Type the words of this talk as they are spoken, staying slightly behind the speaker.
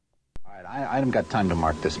I haven't got time to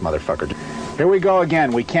mark this motherfucker. Here we go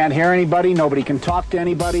again. We can't hear anybody. Nobody can talk to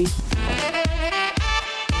anybody.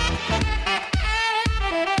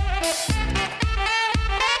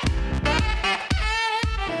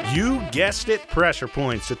 You guessed it, Pressure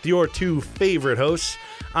Points with your two favorite hosts.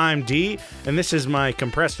 I'm D, and this is my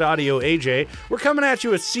compressed audio AJ. We're coming at you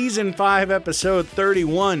with Season 5, Episode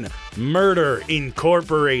 31, Murder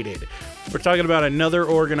Incorporated. We're talking about another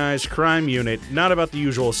organized crime unit, not about the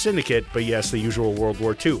usual syndicate, but yes, the usual World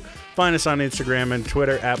War II. Find us on Instagram and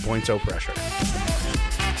Twitter at PointsoPressure.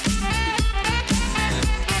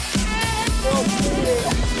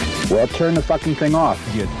 Well, turn the fucking thing off,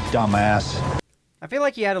 you dumbass. I feel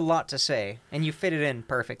like you had a lot to say, and you fit it in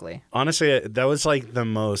perfectly. Honestly, that was like the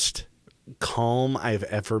most calm I've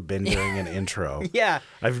ever been during an intro. Yeah.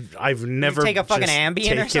 I've never take a fucking just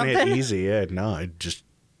Ambien or taken something? it easy. Yeah, no, I just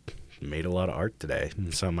made a lot of art today.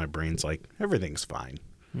 And so my brain's like, everything's fine.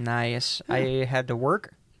 Nice. Yeah. I had to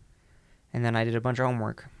work, and then I did a bunch of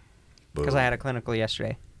homework. Because I had a clinical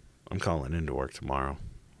yesterday. I'm calling into work tomorrow.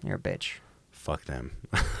 You're a bitch. Fuck them.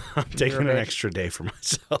 I'm taking an extra day for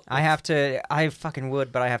myself. I fucking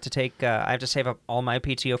would, but I have to save up all my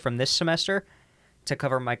PTO from this semester to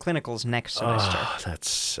cover my clinicals next semester. Oh, that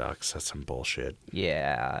sucks. That's some bullshit.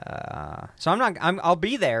 Yeah. So I'll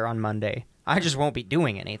be there on Monday. I just won't be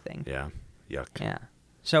doing anything. Yeah. Yuck. Yeah.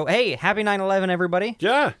 So, hey, happy 9/11, everybody.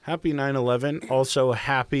 Yeah. Happy 9/11. Also,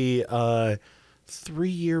 happy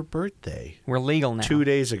 3-year birthday. We're legal now. 2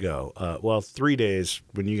 days ago. 3 days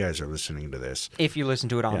when you guys are listening to this. If you listen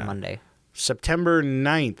to it on Monday. September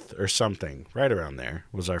 9th or something, right around there,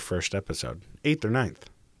 was our first episode. 8th or 9th.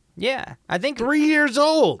 Yeah, I think 3 years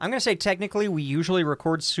old. I'm going to say technically we usually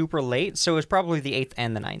record super late, so it's probably the 8th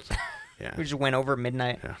and the 9th. Yeah. We just went over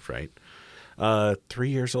midnight. Yeah, right. 3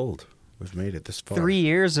 years old. We've made it this far. 3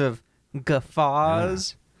 years of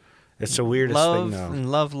guffaws. Yeah. It's the weirdest thing, though.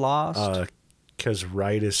 And love lost. Because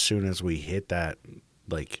right as soon as we hit that,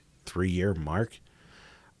 3-year mark,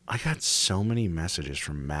 I got so many messages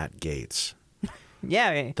from Matt Gaetz.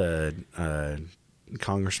 Yeah. The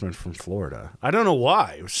congressman from Florida. I don't know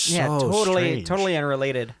why. It was so strange. Totally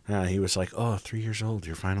unrelated. He was like, 3 years old,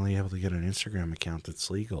 you're finally able to get an Instagram account that's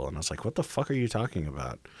legal. And I was like, what the fuck are you talking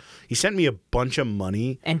about? He sent me a bunch of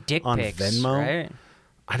money and dick on pics, Venmo. Right?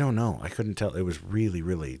 I don't know. I couldn't tell. It was really,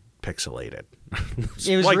 really pixelated.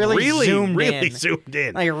 It was really zoomed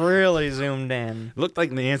in. Like really zoomed in. It looked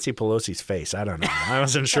like Nancy Pelosi's face. I don't know. I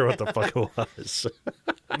wasn't sure what the fuck it was.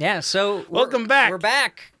 Yeah, so welcome back. We're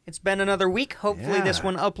back. It's been another week. Hopefully this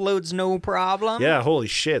one uploads no problem. Yeah, holy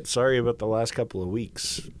shit. Sorry about the last couple of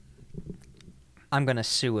weeks. I'm going to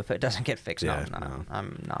sue if it doesn't get fixed. Yeah, no,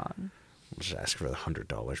 I'm not. I'll just ask for the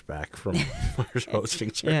 $100 back from our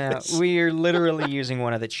hosting service. Yeah, we're literally using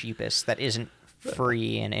one of the cheapest that isn't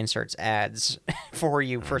free and inserts ads for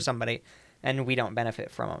you for somebody, and we don't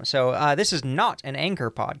benefit from them. So this is not an Anchor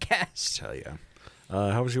podcast. Hell yeah.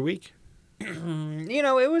 How was your week?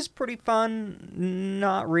 It was pretty fun.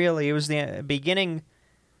 Not really. It was the beginning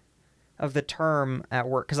of the term at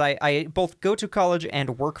work, because I both go to college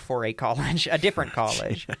and work for a college, a different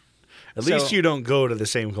college. At least you don't go to the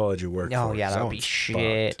same college you work for. Oh, yeah, that would be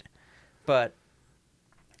shit. But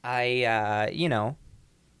it's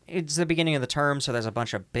the beginning of the term, so there's a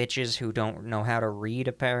bunch of bitches who don't know how to read,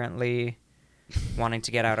 apparently, wanting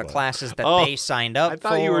to get out of classes that they signed up for.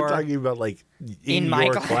 I thought you were talking about, in my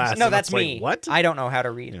your class. No, that's me. What? I don't know how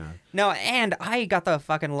to read. Yeah. No, and I got the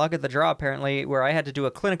fucking luck of the draw, apparently, where I had to do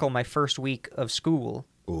a clinical my first week of school.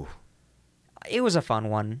 Ooh. It was a fun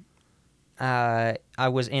one. I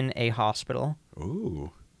was in a hospital. Ooh.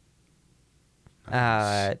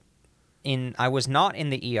 Nice. I was not in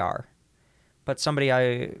the ER, but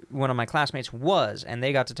one of my classmates was, and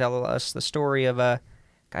they got to tell us the story of a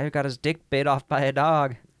guy who got his dick bit off by a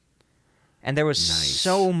dog. And there was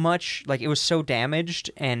so much, it was so damaged,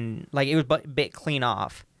 and it was bit clean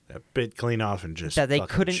off. Bit clean off and just that they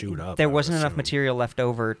couldn't chewed up. There wasn't enough material left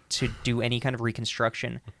over to do any kind of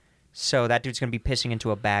reconstruction. So that dude's going to be pissing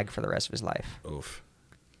into a bag for the rest of his life. Oof.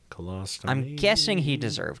 Colostomy? I'm guessing he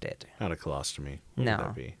deserved it. Not a colostomy. What no. would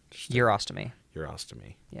that be? Urostomy.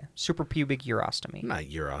 Urostomy. Yeah. Suprapubic urostomy. Not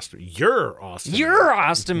urostomy. Urostomy.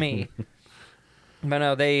 Urostomy! But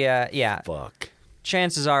no, they, Fuck.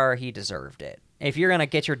 Chances are he deserved it. If you're going to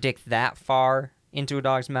get your dick that far into a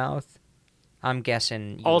dog's mouth, I'm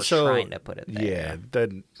guessing you were trying to put it there. Yeah,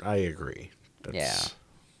 then I agree. Yeah.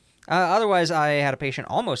 Otherwise, I had a patient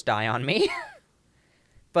almost die on me.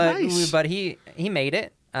 But he made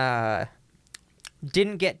it.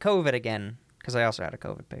 Didn't get COVID again, because I also had a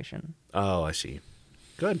COVID patient. Oh, I see.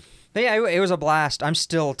 Good. But yeah, it was a blast. I'm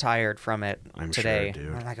still tired from it I'm today. sure,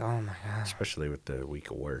 dude. I'm like, oh my god. Especially with the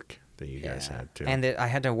week of work that you guys had, too. And I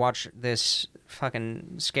had to watch this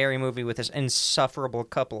fucking scary movie with this insufferable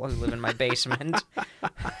couple who live in my basement.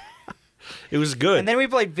 It was good. And then we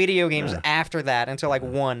played video games after that until like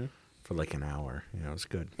 1. For like an hour. Yeah, it was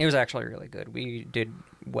good. It was actually really good. We did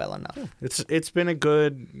well enough. It's been a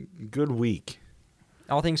good week.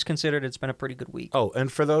 All things considered, it's been a pretty good week. Oh,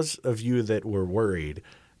 and for those of you that were worried,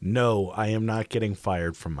 no, I am not getting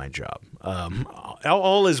fired from my job.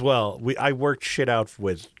 All is well. I worked shit out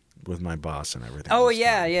with my boss and everything. Oh was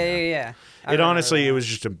yeah, fine. yeah. It honestly, it was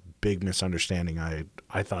just a big misunderstanding.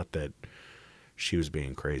 I thought that she was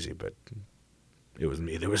being crazy, but it was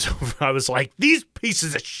me that was. I was like, these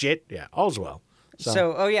pieces of shit. Yeah, all's well.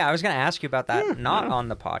 So, I was going to ask you about that, not on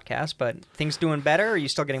the podcast, but things doing better, or are you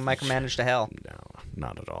still getting micromanaged to hell? No,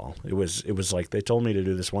 not at all. It was like they told me to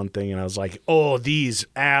do this one thing, and I was like, oh, these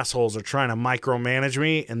assholes are trying to micromanage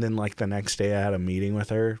me. And then, like, the next day I had a meeting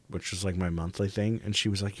with her, which was, like, my monthly thing, and she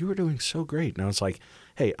was like, you were doing so great. And I was like,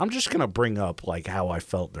 hey, I'm just going to bring up, like, how I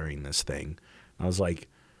felt during this thing. I was like,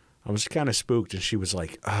 I was kind of spooked, and she was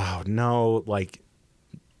like, oh, no, like,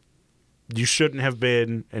 you shouldn't have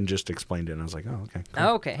been, and just explained it. And I was like, oh, okay. Cool.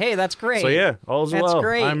 Okay. Hey, that's great. So, yeah, all's That's well.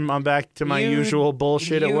 great. I'm back to my usual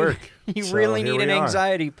bullshit at work. You So really here need we an are.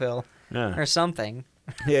 anxiety pill Yeah. or something.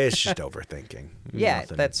 Yeah, it's just overthinking. Yeah,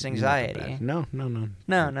 Nothing- that's nothing anxiety. bad. No.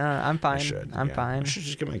 No, I'm fine. I should. I'm yeah. fine. I should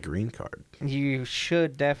just get my green card. You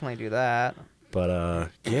should definitely do that. But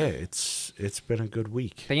yeah, it's been a good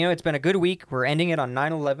week. But it's been a good week. We're ending it on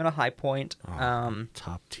 9/11, a high point.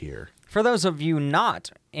 Top tier. For those of you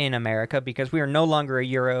not in America, because we are no longer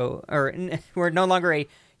we're no longer a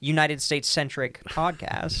United States centric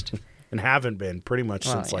podcast. And haven't been pretty much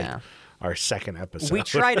Well, since like yeah. our second episode. We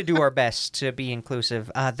try to do our best to be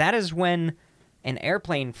inclusive. That is when an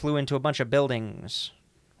airplane flew into a bunch of buildings.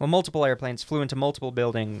 Well, multiple airplanes flew into multiple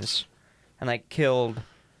buildings and like killed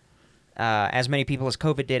as many people as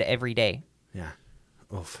COVID did every day. Yeah.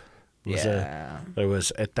 Oof. Yeah. It was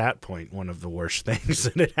at that point one of the worst things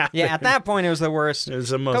that had happened. Yeah, at that point it was the worst. It was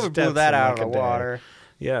the most COVID blew deaths that in, out like, of a the day. water.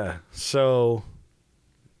 Yeah. So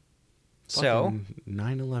So,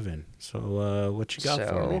 9/11. So what you got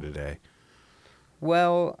for me today?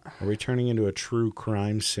 well, Are we turning into a true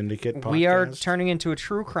crime syndicate podcast? we are turning into a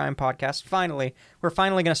true crime podcast. Finally, we're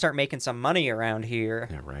finally going to start making some money around here.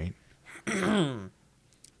 Yeah, right.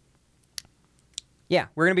 Yeah,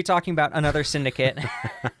 we're going to be talking about another syndicate.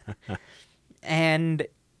 And,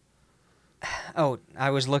 I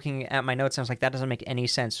was looking at my notes and I was like, that doesn't make any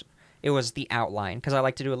sense. It was the outline, because I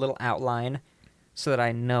like to do a little outline so that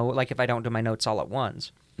I know, like, if I don't do my notes all at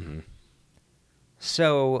once. Mm-hmm.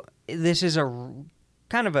 So, this is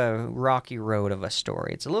kind of a rocky road of a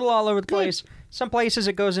story. It's a little all over the place. Some places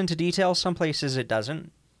it goes into detail, some places it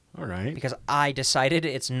doesn't, All right. because I decided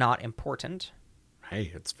it's not important.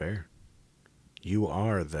 Hey, it's fair. You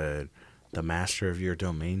are the master of your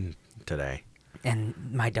domain today. And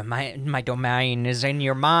my domain is in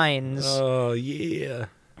your minds. Oh, yeah.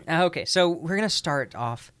 Okay, so we're going to start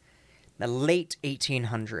off the late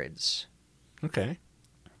 1800s. Okay.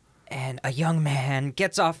 And a young man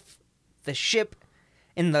gets off the ship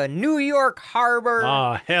in the New York harbor.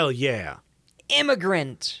 Oh, hell yeah.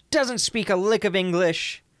 Immigrant. Doesn't speak a lick of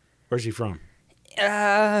English. Where's he from?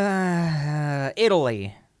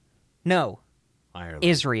 Italy. No, Ireland.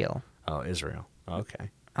 Israel. Oh, Israel. Okay.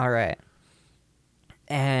 All right.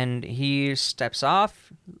 And he steps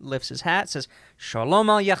off, lifts his hat, says, Shalom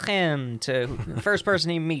Aleichem, to the first person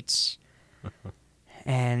he meets.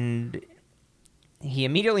 And he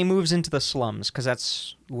immediately moves into the slums, because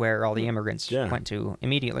that's where all the immigrants went to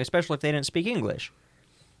immediately, especially if they didn't speak English.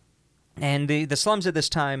 And the slums at this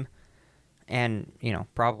time, and,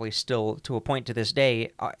 probably still to a point to this day,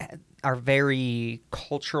 are very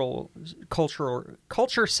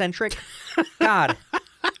culture-centric. God.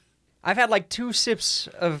 I've had like 2 sips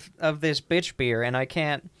of this bitch beer, and I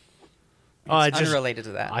can't. It's unrelated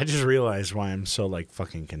to that. I just realized why I'm so like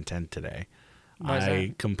fucking content today. Why is I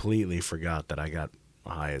that? completely forgot that I got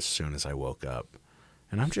high as soon as I woke up,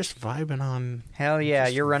 and I'm just vibing on. Hell yeah,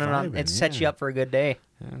 just you're running on. vibing, It sets you yeah. up for a good day.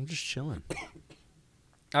 I'm just chilling.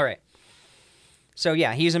 All right. So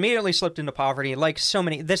yeah, he's immediately slipped into poverty. Like so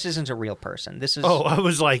many, this isn't a real person. This is. Oh, I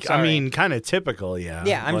was like, Sorry. I mean, kind of typical, yeah.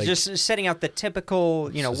 Yeah, I'm like, just setting out the typical,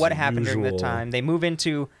 This is what the happened during the usual- time. They move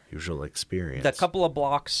into usual experience. the couple of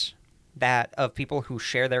blocks of people who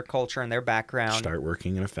share their culture and their background. Start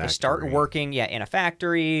working in a factory. They start working, in a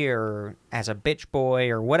factory or as a bitch boy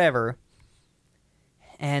or whatever.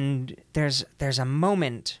 And there's a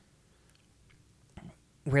moment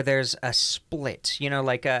where there's a split,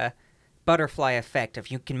 like butterfly effect of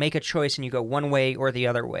you can make a choice and you go one way or the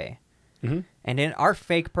other way. Mm-hmm. And in our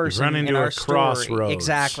fake person, run into in our a story, crossroads.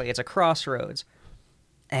 exactly, it's a crossroads.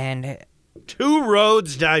 And 2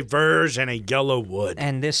 roads diverge in a yellow wood.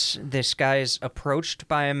 And this guy's approached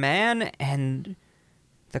by a man, and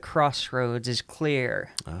the crossroads is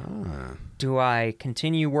clear. Do I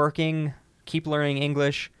continue working, keep learning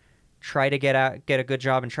English, try to get a good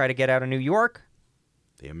job, and try to get out of New York?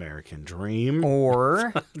 The American dream.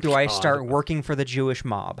 Or do I start working for the Jewish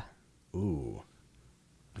mob? Ooh.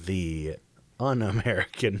 The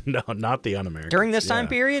un-American. No, not the un-American. During this time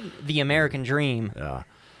period, the American dream. Yeah.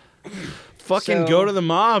 Fucking go to the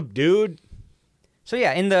mob, dude. So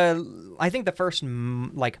yeah, I think the first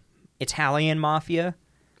Italian mafia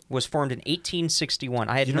was formed in 1861.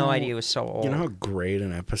 I had no idea it was so old. You know how great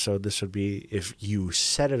an episode this would be if you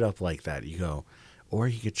set it up like that. You go, or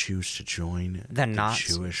you could choose to join the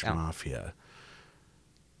Jewish mafia,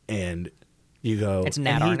 and you go. It's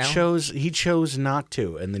Nat Arno. He chose not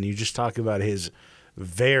to, and then you just talk about his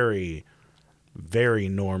very, very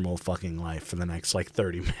normal fucking life for the next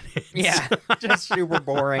 30 minutes. Yeah, just super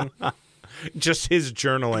boring. Just his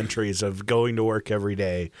journal entries of going to work every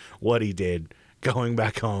day, what he did, going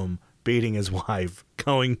back home, beating his wife,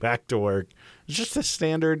 going back to work. It's just a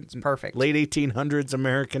standard perfect late 1800s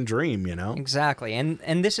American dream, you know? Exactly. And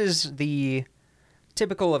this is the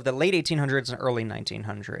typical of the late 1800s and early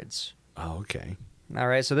 1900s. Oh, okay. All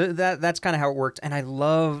right, so that's kind of how it worked. And I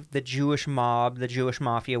love the Jewish mob, the Jewish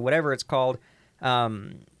mafia, whatever it's called.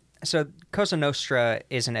 So Cosa Nostra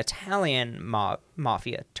is an Italian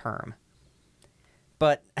mafia term.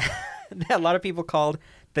 But a lot of people called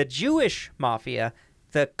the Jewish mafia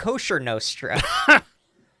the Kosher Nostra.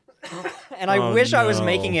 And I wish I was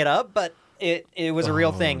making it up, but it was a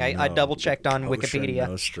real thing. I double-checked on Wikipedia.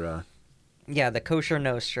 Kosher Nostra. Yeah, the Kosher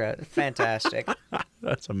Nostra. Fantastic.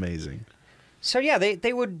 That's amazing. So yeah,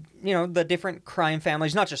 they would, the different crime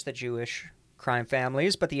families, not just the Jewish crime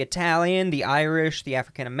families, but the Italian, the Irish, the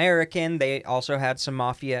African American, they also had some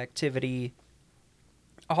mafia activity.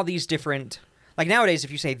 All these different, like nowadays,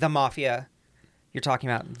 if you say the mafia, you're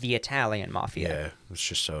talking about the Italian mafia. Yeah, it's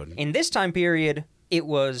just so. In this time period, there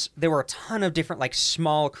were a ton of different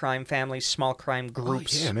small crime families, small crime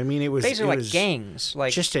groups. Oh, yeah, and I mean it was basically gangs,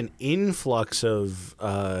 just an influx of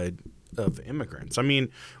immigrants. I mean,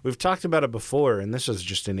 we've talked about it before, and this was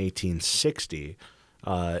just in 1860.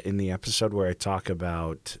 In the episode where I talk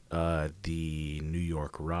about the New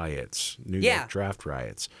York riots, New York draft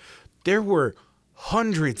riots, there were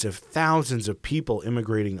hundreds of thousands of people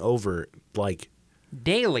immigrating over,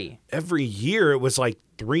 daily. Every year it was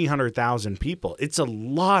 300,000 people. It's a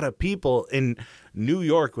lot of people, and New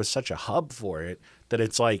York was such a hub for it that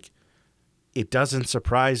it's it doesn't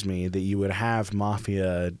surprise me that you would have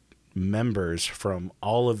mafia members from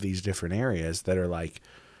all of these different areas that are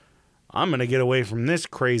I'm going to get away from this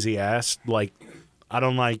crazy ass. I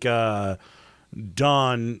don't like Don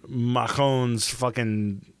Machone's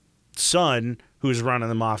fucking son who's running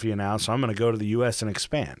the mafia now, so I'm going to go to the U.S. and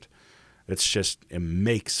expand. It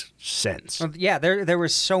makes sense. Well, yeah, there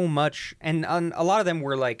was so much, and a lot of them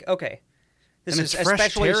were okay, this is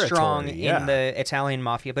especially strong in the Italian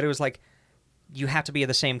mafia, but it was you have to be of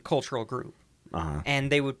the same cultural group. Uh-huh. And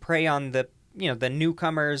they would prey on the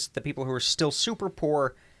newcomers, the people who were still super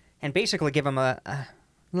poor, and basically give them a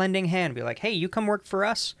lending hand. Be like, hey, you come work for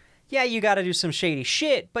us? Yeah, you got to do some shady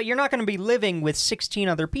shit, but you're not going to be living with 16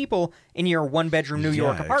 other people in your one-bedroom New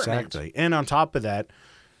York apartment. Exactly. And on top of that,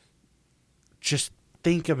 just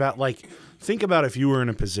think about if you were in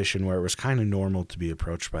a position where it was kind of normal to be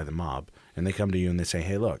approached by the mob, and they come to you and they say,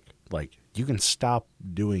 hey, look, you can stop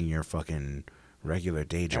doing your fucking regular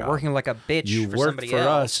day job. You're working like a bitch for somebody else. You work for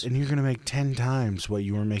us, and you're going to make 10 times what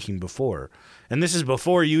you were making before. And this is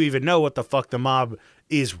before you even know what the fuck the mob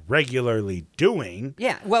is regularly doing.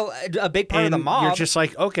 Yeah, well, a big part of the mob. You're just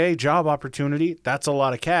okay, job opportunity. That's a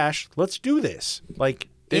lot of cash. Let's do this.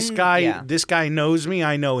 This guy knows me.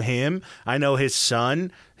 I know him. I know his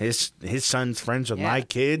son. His son's friends with my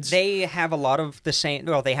kids. They have a lot of the same.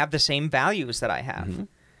 Well, they have the same values that I have. Mm-hmm.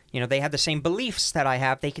 They have the same beliefs that I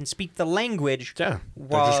have. They can speak the language. Yeah.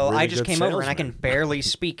 While I just came over and I can barely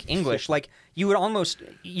speak English.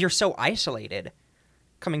 You're so isolated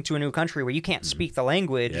coming to a new country where you can't speak the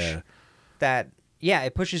language. Yeah. That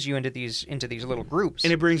it pushes you into these little groups.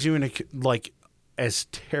 And it brings you into as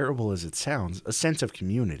terrible as it sounds, a sense of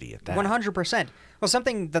community at that. 100%. Well,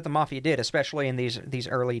 something that the mafia did, especially in these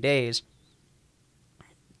early days,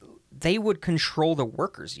 they would control the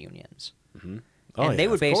workers' unions. Mm-hmm. And they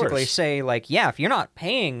would basically say, if you're not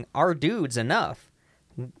paying our dudes enough,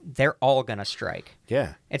 they're all going to strike.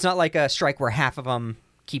 Yeah. It's not like a strike where half of them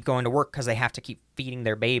keep going to work because they have to keep feeding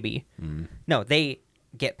their baby. No, they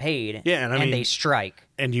get paid. Yeah, and I mean, they strike.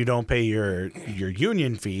 And you don't pay your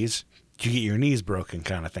union fees, you get your knees broken,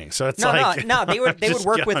 kind of thing. So it's No, like they would just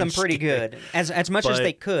work with them I'm pretty kidding. good. As much as But-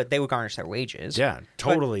 they could, they would garnish their wages. Yeah,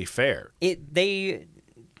 totally fair.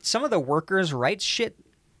 Some of the workers' rights shit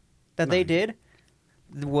that they did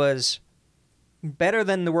was better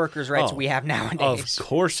than the workers' rights Oh, we have nowadays. Of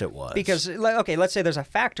course it was. Because okay, let's say there's a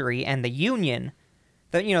factory and the union,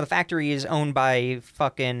 the factory is owned by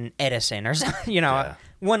fucking Edison or something, Yeah.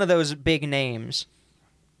 one of those big names.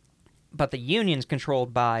 But the union's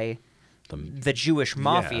controlled by the Jewish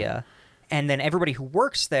mafia, and then everybody who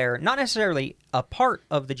works there, not necessarily a part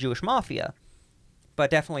of the Jewish mafia, but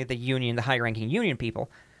definitely the union, the high-ranking union people.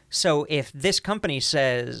 So if this company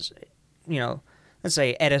says, let's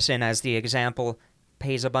say Edison as the example,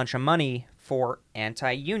 pays a bunch of money for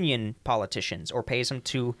anti-union politicians or pays them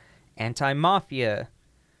to anti-mafia,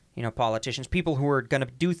 politicians, people who are going to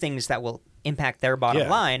do things that will impact their bottom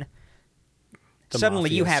line, The suddenly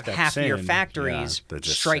you mafia have steps half of your in, factories that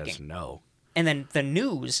just striking. says no. And then the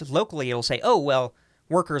news locally, it'll say, oh, well,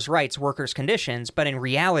 workers' rights, workers' conditions, but in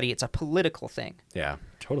reality, it's a political thing. Yeah,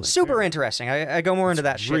 totally. Super fair. interesting. I go more into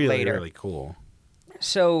that shit really, later. Really cool.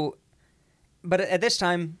 So, but at this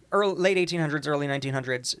time, late 1800s, early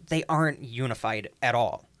 1900s, they aren't unified at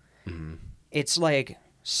all. Mm-hmm. It's like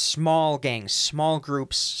small gangs, small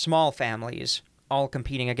groups, small families, all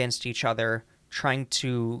competing against each other, trying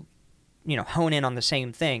to, hone in on the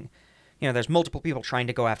same thing. There's multiple people trying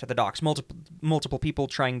to go after the docks, multiple people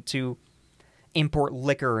trying to import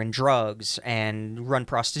liquor and drugs and run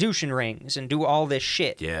prostitution rings and do all this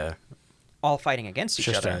shit. Yeah. All fighting against each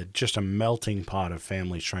other. Just a melting pot of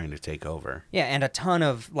families trying to take over. Yeah, and a ton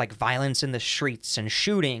of violence in the streets and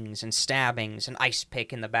shootings and stabbings and ice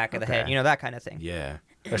pick in the back of the head, that kind of thing. Yeah.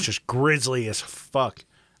 That's just grisly as fuck.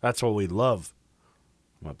 That's what we love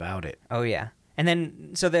about it. Oh yeah. And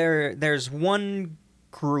then so there's one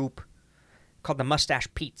group called the Mustache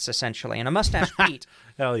Pete's, essentially. And a Mustache Pete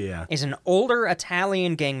Hell yeah. is an older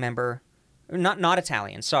Italian gang member. Not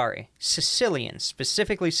Italian, sorry. Sicilian,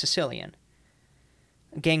 specifically Sicilian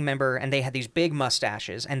gang member, and they had these big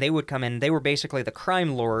mustaches, and they would come in. They were basically the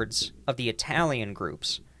crime lords of the Italian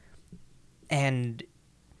groups. And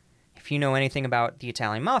if you know anything about the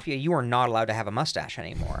Italian mafia, you are not allowed to have a mustache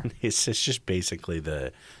anymore. It's just basically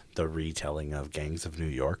the retelling of Gangs of New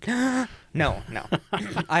York. No.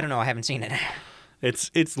 I don't know. I haven't seen it.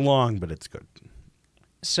 It's long, but it's good.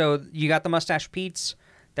 So you got the Mustache Pete's.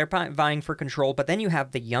 They're vying for control, but then you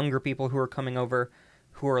have the younger people who are coming over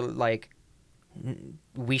who are like,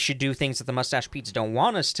 we should do things that the Mustache Pete's don't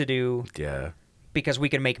want us to do. Yeah. Because we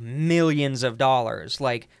can make millions of dollars.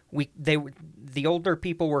 Like the older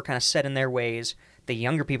people were kind of set in their ways. The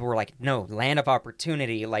younger people were like, no, land of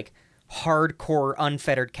opportunity, like hardcore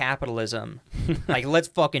unfettered capitalism. Like, let's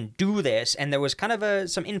fucking do this. And there was kind of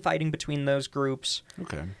some infighting between those groups.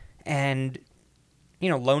 Okay. And,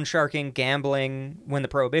 loan sharking, gambling, when the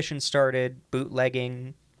Prohibition started,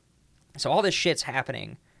 bootlegging. So all this shit's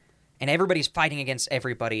happening. And everybody's fighting against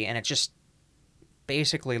everybody. And it's just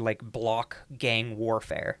basically like block gang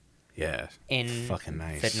warfare. Yeah. In fucking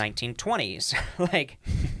nice. The 1920s. Like,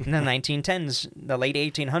 in the 1910s, the late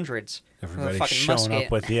 1800s. Everybody's showing up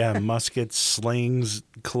with, muskets, slings,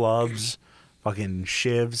 clubs, fucking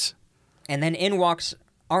shivs. And then in walks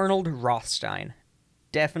Arnold Rothstein.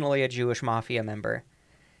 Definitely a Jewish mafia member,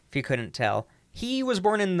 if you couldn't tell. He was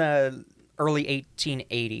born in the early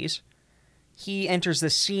 1880s. He enters the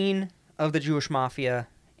scene of the Jewish mafia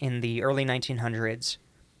in the early 1900s.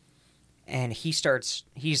 And he's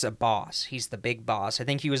a boss. He's the big boss. I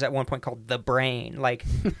think he was at one point called the Brain. Like,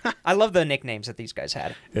 I love the nicknames that these guys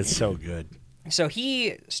had. It's so good. So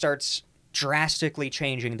he starts drastically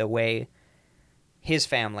changing the way his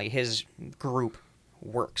family, his group,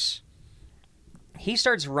 works. He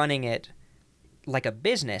starts running it like a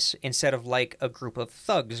business instead of like a group of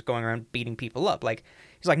thugs going around beating people up. Like,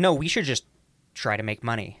 he's like, no, we should just try to make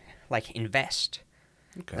money. Like, invest.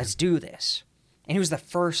 Okay. Let's do this. And he was the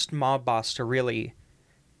first mob boss to really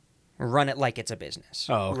run it like it's a business.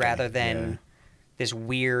 Oh, okay. Rather than this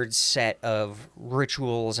weird set of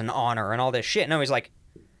rituals and honor and all this shit. No, he's like,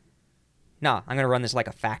 nah, I'm going to run this like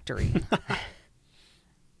a factory.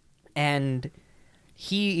 And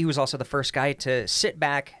he was also the first guy to sit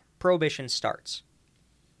back. Prohibition starts.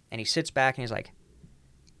 And he sits back and he's like,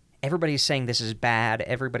 everybody's saying this is bad.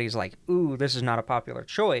 Everybody's like, ooh, this is not a popular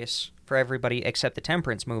choice for everybody except the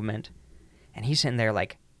temperance movement. And he's sitting there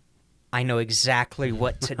like, I know exactly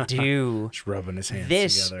what to do. Just rubbing his hands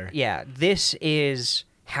together. Yeah, this is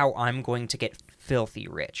how I'm going to get filthy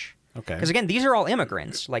rich. Okay. Because again, these are all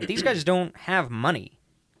immigrants. Like, these guys don't have money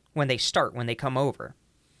when they come over.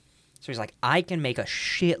 So he's like, I can make a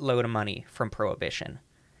shitload of money from prohibition.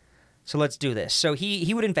 So let's do this. So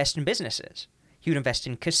he would invest in businesses. He would invest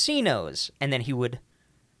in casinos, and then he would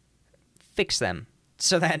fix them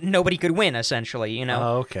so that nobody could win, essentially, you know?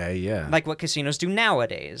 Oh, okay, yeah. Like what casinos do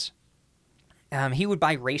nowadays. He would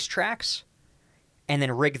buy racetracks and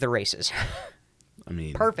then rig the races. I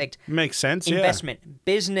mean, Perfect. Makes sense, Investment.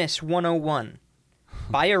 Business 101.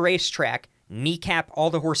 Buy a racetrack, kneecap all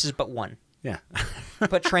the horses but one. Yeah.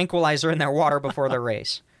 Put tranquilizer in their water before the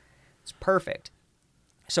race. It's perfect.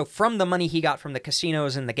 So from the money he got from the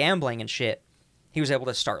casinos and the gambling and shit, he was able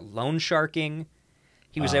to start loan sharking.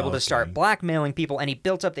 He was able to start blackmailing people, and he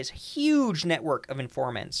built up this huge network of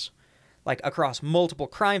informants, like across multiple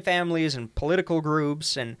crime families and political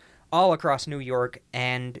groups and all across New York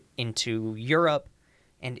and into Europe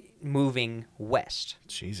and moving west.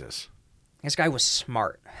 Jesus. This guy was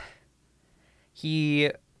smart.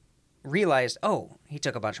 He realized, he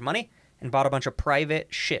took a bunch of money and bought a bunch of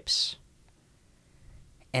private ships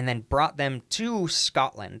and then brought them to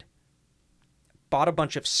Scotland, bought a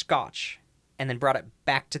bunch of scotch, and then brought it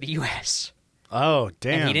back to the U.S. Oh,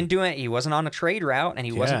 damn. And he didn't do it. He wasn't on a trade route, and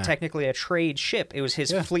he wasn't technically a trade ship. It was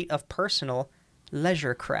his fleet of personal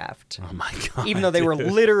leisure craft. Oh, my God. Even though they were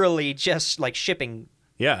literally just like shipping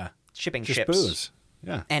just ships. booze.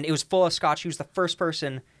 Yeah. And it was full of scotch. He was the first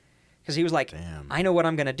person, because he was like, Damn. I know what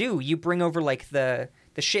I'm going to do. You bring over like the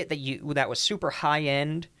shit that was super high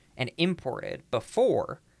end and imported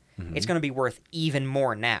before, it's going to be worth even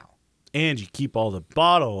more now. And you keep all the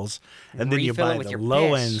bottles, and then you Refill it buy with the your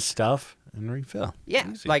low-end piss. stuff and refill.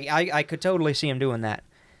 Yeah, Easy. like I could totally see him doing that.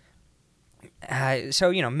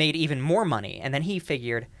 So, made even more money. And then he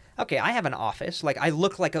figured, okay, I have an office. Like, I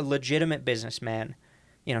look like a legitimate businessman,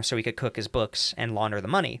 so he could cook his books and launder the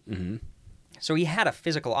money. Mm-hmm. So he had a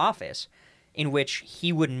physical office in which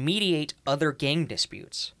he would mediate other gang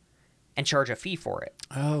disputes and charge a fee for it.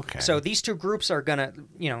 Okay. So these two groups are going to,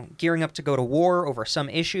 gearing up to go to war over some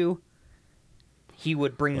issue. He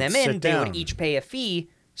would bring them in. They would each pay a fee,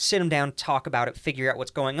 sit them down, talk about it, figure out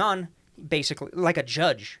what's going on. Basically, like a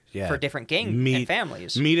judge for different gang and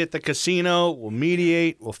families. Meet at the casino. We'll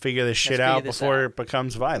mediate. We'll figure this shit out before it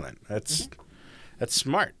becomes violent. That's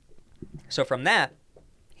smart. So from that,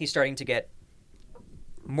 he's starting to get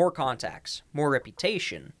more contacts, more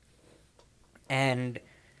reputation, and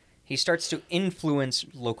he starts to influence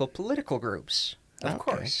local political groups. Of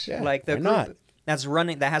course, yeah. like the group that's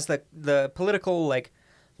running, that has the political, like,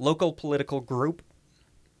 local political group.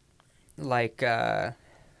 Like,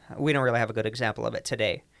 we don't really have a good example of it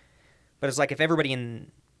today, but it's like if everybody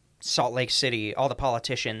in Salt Lake City, all the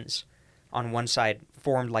politicians on one side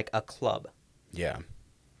formed like a club. Yeah.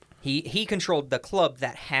 He controlled the club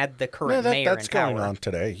that had the current mayor in power. That's going on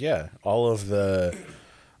today. Yeah, all of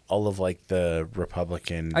like the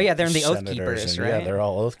Republican. Oh yeah, they're in the Oath senators Keepers, and, right? Yeah, they're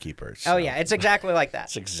all Oath Keepers. Oh yeah, it's exactly like that.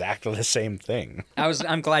 It's exactly the same thing.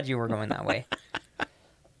 I'm glad you were going that way.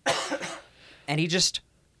 And he just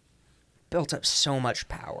built up so much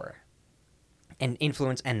power and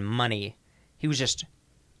influence and money. He was just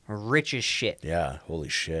rich as shit. Yeah, holy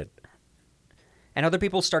shit. And other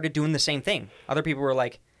people started doing the same thing. Other people were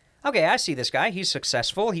like, okay, I see this guy. He's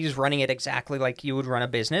successful. He's running it exactly like you would run a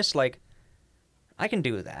business. Like, I can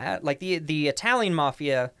do that. Like, the Italian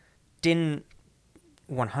mafia didn't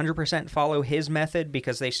 100% follow his method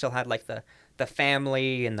because they still had, like, the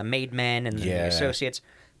family and the made men and the associates.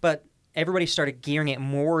 But everybody started gearing it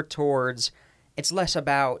more towards, it's less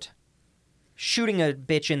about shooting a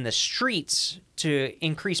bitch in the streets to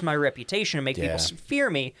increase my reputation and make people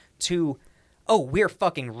fear me, to, we're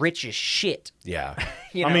fucking rich as shit. Yeah.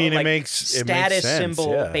 I mean, like, it makes status sense,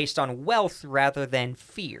 symbol based on wealth rather than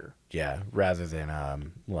fear. Yeah, rather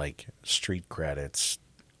than like street credits,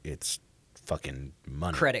 it's fucking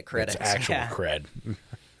money. Credits. It's actual cred.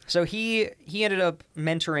 So he ended up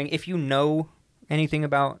mentoring. If you know anything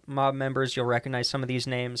about mob members, you'll recognize some of these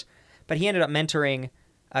names. But he ended up mentoring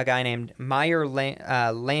a guy named Meyer Lansky.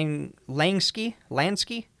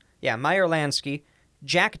 Yeah, Meyer Lansky.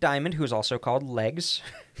 Jack Diamond, who's also called Legs.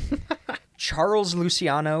 Charles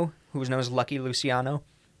Luciano, who was known as Lucky Luciano.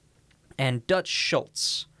 And Dutch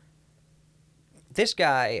Schultz. This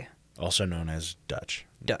guy... Also known as Dutch.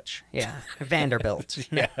 Yeah. Vanderbilt.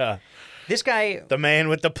 Yeah. This guy... The man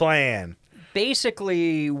with the plan.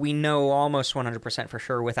 Basically, we know almost 100% for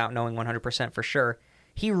sure without knowing 100% for sure.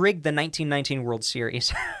 He rigged the 1919 World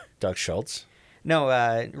Series. Doug Schultz? No,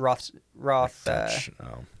 Arnold Rothstein.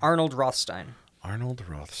 Arnold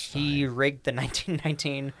Rothstein. He rigged the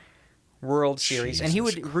 1919 World Series. Jesus and he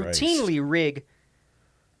would Christ. routinely rig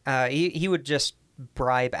He would just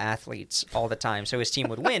bribe athletes all the time so his team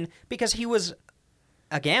would win because he was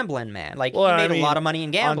a gambling man. Like, Well, he I made mean, a lot of money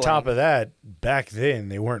in gambling. On top of that, back then,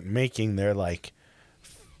 they weren't making their, like,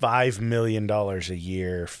 $5 million a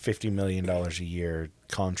year, $50 million a year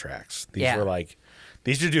contracts. These were, like,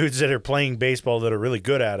 these are dudes that are playing baseball that are really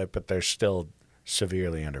good at it, but they're still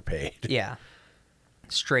severely underpaid. Yeah.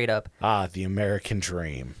 Straight up. Ah, the American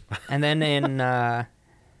dream. And then in,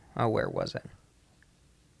 where was it?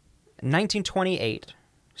 1928.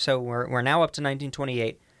 So we're now up to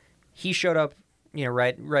 1928. He showed up,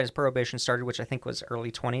 right as Prohibition started, which I think was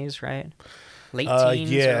early 20s, right? Late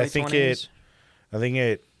teens, yeah, early I think 20s. I think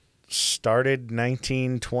it started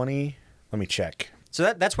 1920. Let me check.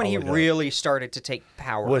 So that's when I'll he look it up. really started to take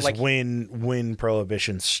power. Was like, when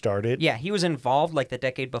Prohibition started. yeah, he was involved like the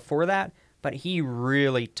decade before that, but he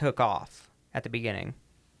really took off at the beginning.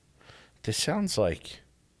 This sounds like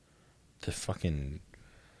the fucking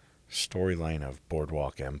storyline of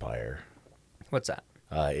Boardwalk Empire. What's that?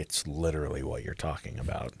 It's literally what you're talking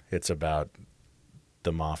about. It's about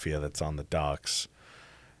the mafia that's on the docks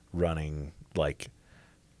running, like,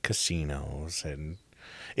 casinos, and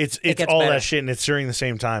it's gets all better. that shit, and it's during the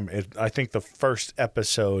same time. I think the first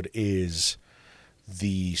episode is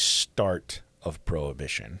the start of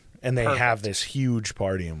Prohibition, and they have Perfect. this huge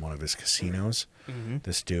party in one of his casinos. Mm-hmm.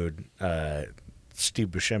 This dude, Steve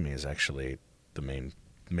Buscemi, is actually the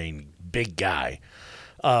main big guy.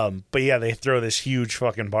 But yeah, they throw this huge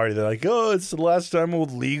fucking party. They're like, oh, it's the last time we'll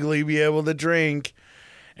legally be able to drink.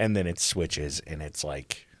 And then it switches, and it's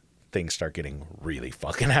like things start getting really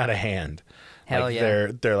fucking out of hand. Hell like, yeah.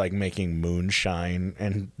 They're like making moonshine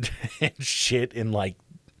and, and shit in like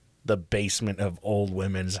the basement of old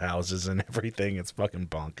women's houses and everything. It's fucking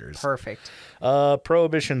bonkers. Perfect.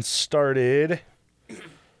 Prohibition started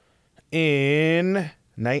in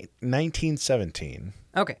 1917.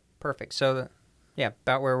 Okay, perfect. So,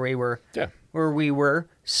 about where we were. Yeah. Where we were.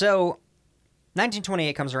 So,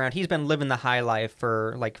 1928 comes around. He's been living the high life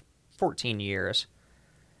for like 14 years.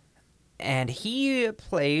 And he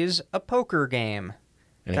plays a poker game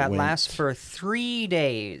And it that went- lasts for 3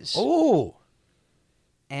 days. Oh.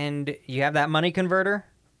 And you have that money converter?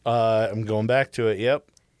 I'm going back to it. Yep.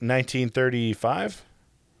 1935?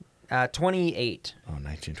 28. Oh,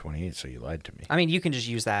 1928, so you lied to me. I mean, you can just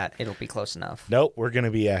use that. It'll be close enough. Nope, we're going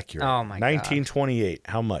to be accurate. Oh, my God. 1928.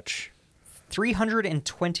 How much?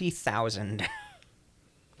 320,000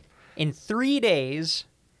 in 3 days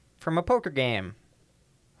from a poker game.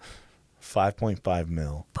 5.5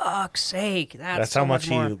 mil. Fuck's sake. That's how so much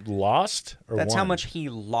more. he lost or That's won? how much he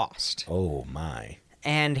lost. Oh, my.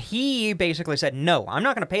 And he basically said, no, I'm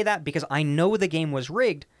not going to pay that because I know the game was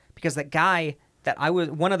rigged because that guy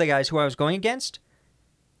one of the guys who I was going against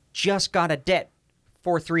just got a debt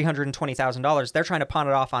for $320,000. They're trying to pawn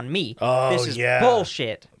it off on me. Oh, this is yeah.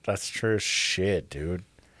 bullshit. That's true shit, dude.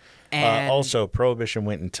 And Also, Prohibition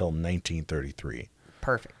went until 1933.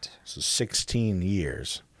 perfect. So 16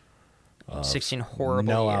 years. 16 horrible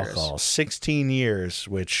No years. alcohol. 16 years,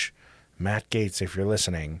 which, Matt Gaetz, if you're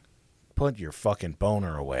listening, put your fucking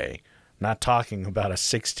boner away. Not talking about a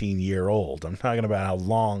 16-year-old. I'm talking about how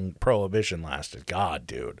long Prohibition lasted. God,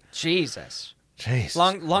 dude. Jesus. Jesus.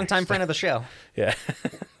 Long time friend of the show. Yeah.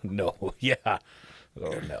 No. Yeah.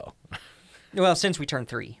 Oh, no. Well, since we turned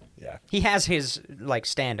 3. Yeah. He has his,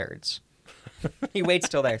 standards. He waits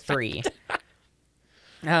till they're 3.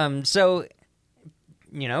 So,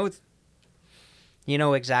 you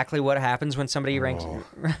know exactly what happens when somebody brings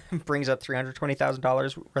up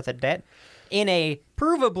 $320,000 worth of debt in a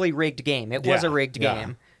provably rigged game. It was Yeah, a rigged yeah.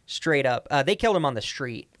 game, straight up. They killed him on the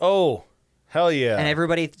street, Oh, hell yeah. and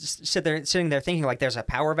everybody sitting there thinking like there's a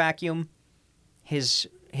power vacuum. His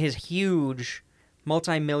huge,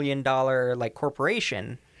 multi-million-dollar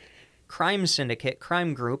corporation, crime syndicate,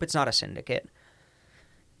 crime group. It's not a syndicate.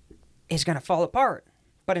 Is going to fall apart,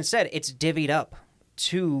 but instead it's divvied up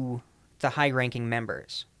to the high-ranking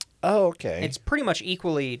members. Oh, okay. It's pretty much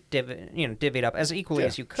equally divvied up as equally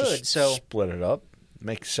as you could. Just So split it up.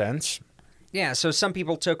 Makes sense. yeah, so some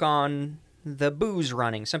people took on the booze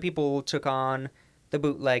running. Some people took on the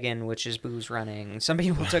bootlegging, which is booze running. Some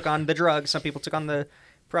people took on the drugs. Some people took on the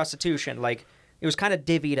prostitution. It was kind of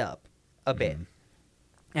divvied up a bit.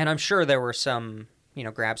 And I'm sure there were some,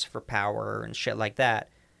 grabs for power and shit like that.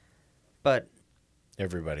 But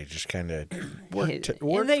Everybody just kind of worked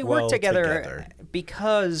they well worked together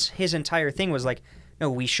because his entire thing was no,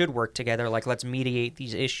 we should work together. Let's mediate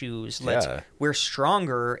these issues. Yeah. We're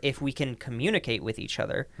stronger if we can communicate with each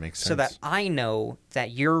other. Makes So that sense. I know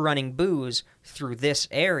that you're running booze through this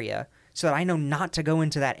area, so that I know not to go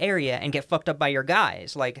into that area and get fucked up by your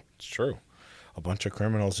guys. It's true. a bunch of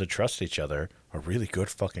criminals that trust each other are really good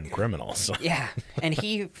fucking criminals. Yeah, and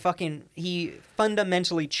he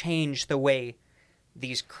fundamentally changed the way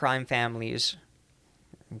these crime families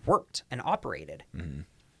worked and operated. Mm-hmm.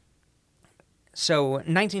 So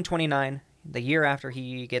 1929, the year after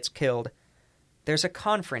he gets killed, there's a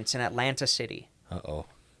conference in Atlanta City. Uh-oh.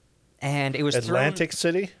 And it was Atlantic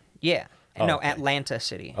City? Yeah. Oh, no, okay. Atlanta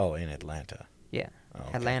City. Oh, in Atlanta. Yeah. Oh,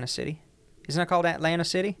 okay. Atlanta City. Isn't it called Atlanta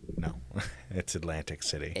City? No, it's Atlantic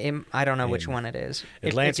City. I don't know which one it is.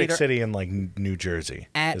 Atlantic it's City in, like, New Jersey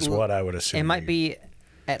is what I would assume. It might be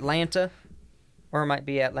Atlanta, or it might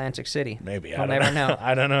be Atlantic City. Maybe. We'll never know.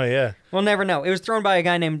 I don't know, yeah. We'll never know. It was thrown by a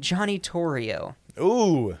guy named Johnny Torrio.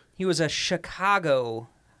 Ooh. He was a Chicago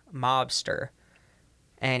mobster,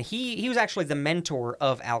 and he was actually the mentor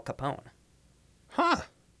of Al Capone. Huh.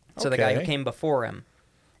 So the guy who came before him.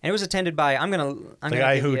 And it was attended by, the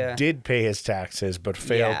guy who did pay his taxes but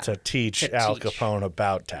failed to teach Al Capone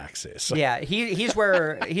about taxes. Yeah, he's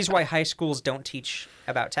why high schools don't teach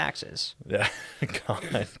about taxes. Yeah,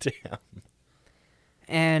 God damn.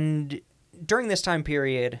 And during this time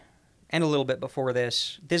period, and a little bit before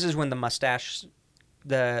this is when the Mustache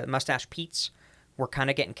Petes were kind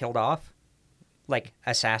of getting killed off, like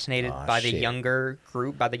assassinated by the younger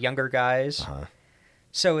group, by the younger guys. Uh-huh.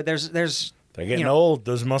 So there's they're getting old.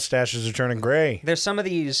 Those mustaches are turning gray. There's some of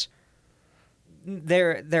these.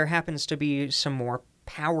 There happens to be some more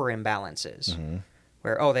power imbalances,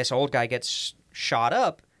 where this old guy gets shot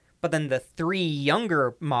up, but then the three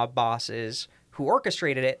younger mob bosses who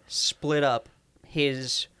orchestrated it split up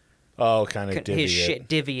his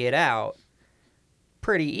divvy it out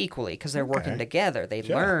pretty equally because they're working together. They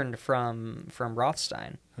learned from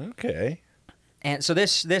Rothstein. Okay. And so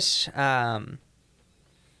this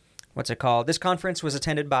what's it called? This conference was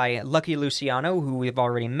attended by Lucky Luciano, who we've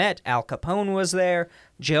already met. Al Capone was there.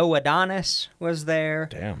 Joe Adonis was there.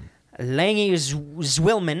 Damn. Longy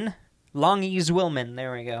Zwillman.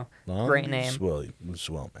 There we go. Great name.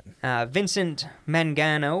 Zwillman. Vincent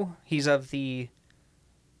Mangano. He's of the...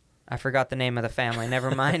 I forgot the name of the family.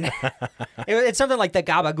 Never mind. It's something like the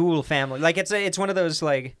Gabagool family. Like it's one of those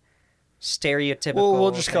like stereotypical. Well,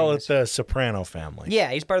 we'll just call it the Soprano family.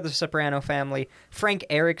 Yeah, he's part of the Soprano family. Frank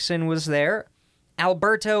Erickson was there.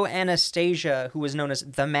 Alberto Anastasia, who was known as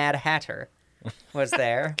the Mad Hatter, was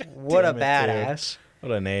there. What a badass.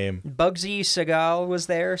 What a name. Bugsy Siegel was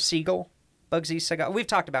there. Bugsy Siegel. We've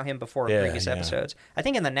talked about him before in previous episodes. I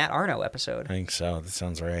think in the Nat Arno episode. I think so. That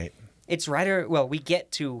sounds right. It's we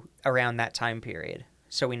get to around that time period,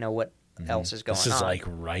 so we know what else is going on. This is like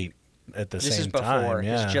right at the this same is before. time.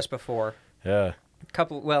 Yeah. This is just before. Yeah.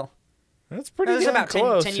 That's pretty This is about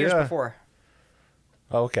close, 10 years before.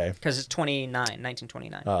 Oh, okay. Because it's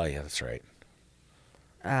 1929. Oh, yeah, that's right.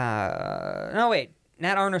 No, wait.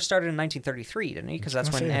 Nat Arno started in 1933, didn't he? Because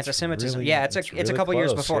that's when anti-Semitism... Really, it's a couple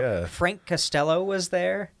years before. Yeah. Frank Costello was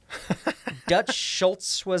there. Dutch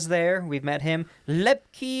Schultz was there. We've met him.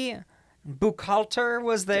 Lepke Buchalter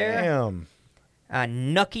was there. Damn.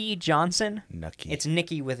 Nucky Johnson. Nucky. It's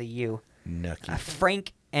Nicky with a U. Nucky.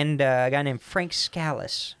 Frank and a guy named Frank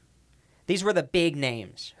Scalise. These were the big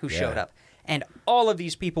names who showed up. And all of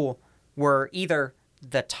these people were either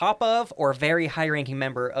the top of or very high-ranking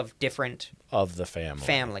member of different... Of the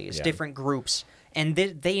families, different groups. And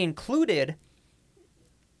they included,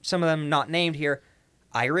 some of them not named here,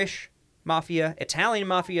 Irish Mafia, Italian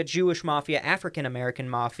Mafia, Jewish Mafia, African-American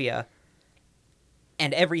Mafia,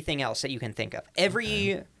 and everything else that you can think of.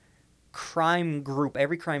 Every crime group,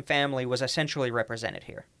 every crime family was essentially represented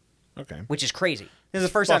here. Okay. Which is crazy. This is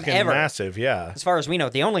the first time ever. Massive, yeah. As far as we know,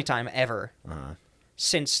 the only time ever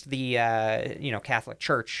since the Catholic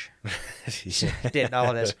Church did all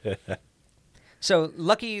of this. So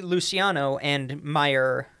Lucky Luciano and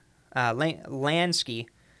Meyer Lansky,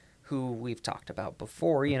 who we've talked about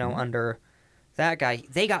before, under that guy,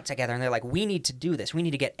 they got together and they're like, we need to do this. We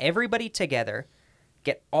need to get everybody together,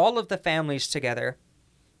 get all of the families together,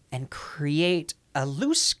 and create a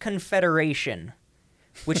loose confederation,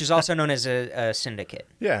 which is also known as a syndicate.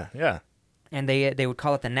 Yeah, yeah. And they would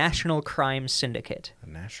call it the National Crime Syndicate. The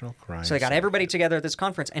National Crime So they got everybody together at this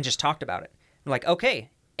conference and just talked about it. They're like, okay,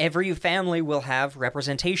 every family will have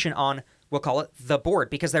representation on, we'll call it the board,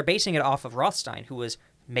 because they're basing it off of Rothstein, who was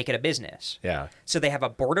make it a business. Yeah. So they have a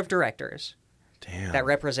board of directors that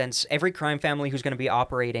represents every crime family who's going to be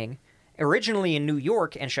operating originally in New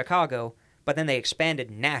York and Chicago, but then they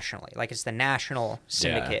expanded nationally. Like it's the National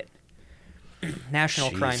Syndicate. Yeah.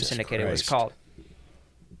 National Crime Syndicate, Christ. It was called.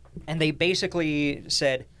 And they basically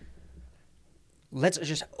said, let's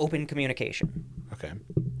just open communication. Okay.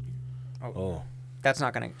 Oh. That's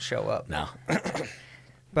not going to show up. No.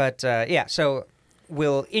 But yeah, so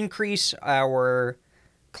we'll increase our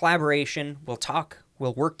collaboration. We'll talk.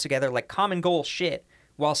 We'll work together like common goal shit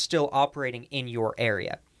while still operating in your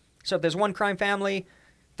area. So if there's one crime family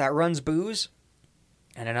that runs booze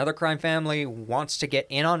and another crime family wants to get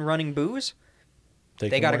in on running booze,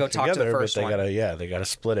 they got to go talk to the first one. They got to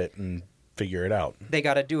split it and figure it out. They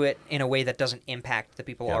got to do it in a way that doesn't impact the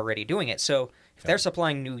people already doing it. So if they're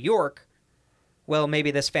supplying New York, well, maybe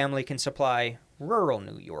this family can supply rural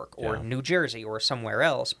New York or New Jersey or somewhere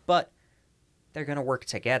else, but they're going to work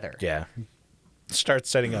together. Yeah. Start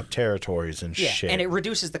setting up territories and shit. And it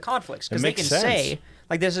reduces the conflicts because It they can makes sense. say,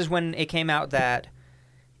 like, this is when it came out that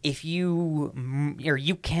if you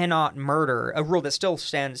cannot murder, a rule that still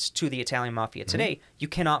stands to the Italian mafia today, you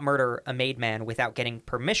cannot murder a made man without getting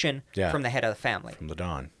permission from the head of the family. From the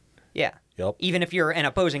Don. Yeah. Yep. Even if you're an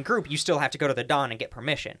opposing group, you still have to go to the Don and get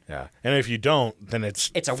permission. Yeah. And if you don't, then it's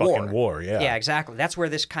a fucking war. Yeah. Yeah, exactly. That's where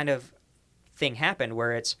this kind of thing happened,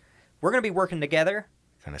 where we're going to be working together.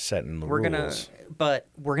 Kind of setting the rules. But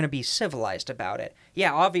we're going to be civilized about it.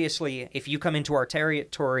 Yeah, obviously, if you come into our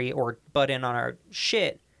territory or butt in on our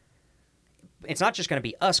shit, it's not just going to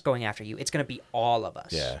be us going after you. It's going to be all of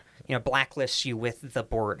us. Yeah. Blacklists you with the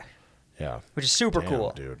board. Yeah. Which is super Damn,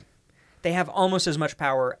 cool. Dude. They have almost as much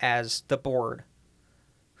power as the board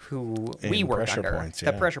who we work Pressure under. Points,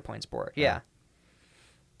 The yeah. Pressure Points board. Yeah.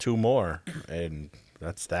 2 more, and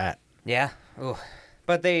that's that. Yeah. Ooh.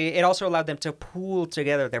 But it also allowed them to pool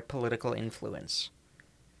together their political influence.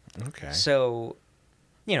 Okay. So,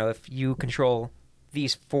 if you control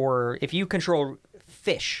if you control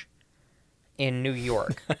fish in New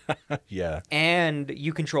York, Yeah. and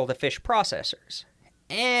you control the fish processors,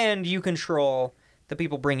 and you control the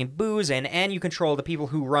people bringing booze in, and you control the people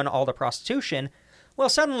who run all the prostitution, well,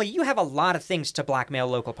 suddenly you have a lot of things to blackmail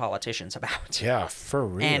local politicians about. Yeah, for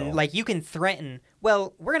real. And, you can threaten,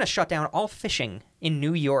 well, we're going to shut down all fishing in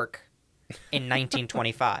New York in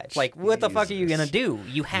 1925. What the fuck are you going to do?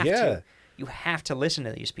 You have to. You have to listen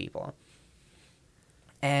to these people.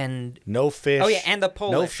 And no fish. Oh yeah, and the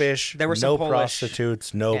Polish. No fish. There were some no Polish,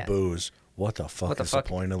 prostitutes. No booze. What the fuck is the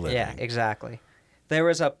point of living? Yeah, exactly. There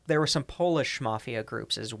were some Polish mafia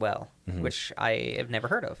groups as well, which I have never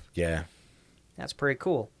heard of. Yeah. That's pretty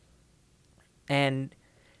cool. And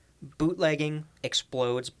bootlegging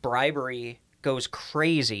explodes, bribery goes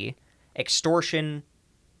crazy, extortion,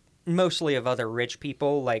 mostly of other rich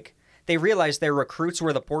people. They realized their recruits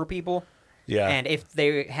were the poor people. Yeah. And if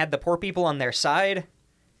they had the poor people on their side,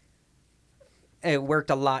 it worked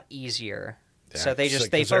a lot easier. Yeah, so they it's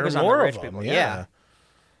they 'cause there focus are on the more rich of them, people. yeah.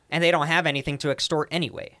 And they don't have anything to extort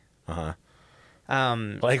anyway. Uh-huh.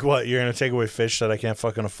 Um, Like what? You're going to take away fish that I can't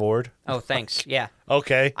fucking afford? oh, thanks. Yeah.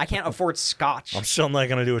 Okay. I can't afford scotch. I'm still not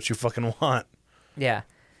going to do what you fucking want. Yeah.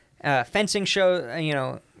 Fencing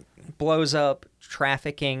show, blows up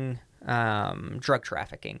trafficking, drug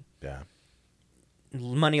trafficking, Yeah.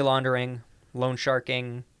 money laundering, loan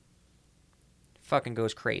sharking. Fucking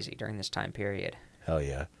goes crazy during this time period Hell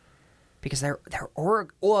yeah. because they're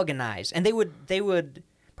organized, and they would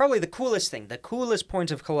probably the coolest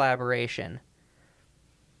point of collaboration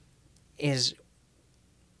is,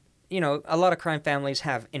 a lot of crime families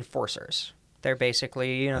have enforcers. They're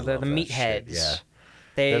basically, they're the love that meatheads. shit, yeah.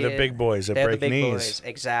 They're the big boys that break knees. Boys.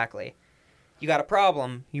 Exactly. You got a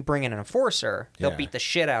problem, you bring in an enforcer, they'll Yeah. beat the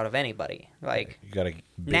shit out of anybody. You got a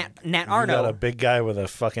Nat You got a Arno. big guy with a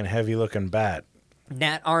fucking heavy looking bat.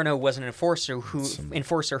 Nat Arno was an enforcer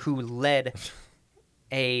who led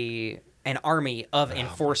an army of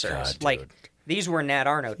enforcers. God, dude. These were Nat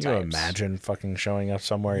Arno types. Can you imagine fucking showing up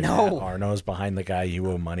somewhere and No. Nat Arno's behind the guy you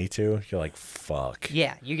owe money to? You're like, fuck.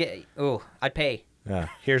 Yeah, you get. Oh, I'd pay. Yeah.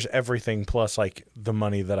 Here's everything plus the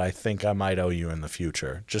money that I think I might owe you in the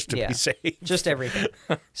future, just to be safe. Just everything.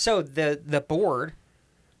 So the board,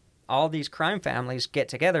 all these crime families get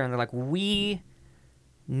together and they're like, we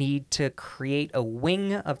need to create a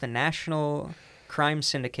wing of the National Crime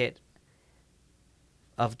Syndicate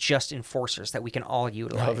of just enforcers that we can all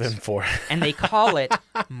utilize. Love him for it. And they call it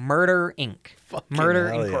Murder Inc. Murder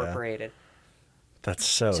hell yeah. Incorporated. That's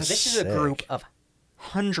so So this is a group of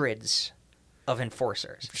hundreds of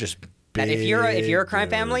enforcers. just That big if you're a crime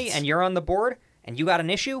family dudes. and you're on the board and you got an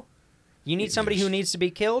issue, you need somebody who needs to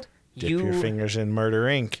be killed, dip your fingers in Murder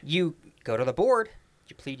Inc. you go to the board,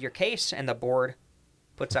 you plead your case, and the board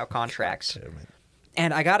puts out contracts. Damn it.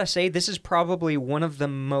 And I gotta say, this is probably one of the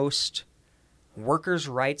most workers'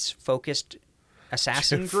 rights focused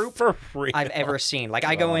assassin group For real. I've ever seen.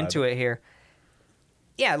 I go God. into it here.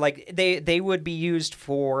 Yeah, they would be used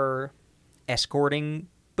for escorting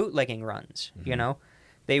bootlegging runs, Mm-hmm.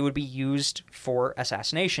 They would be used for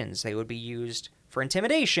assassinations. They would be used for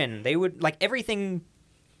intimidation. They would, like, everything.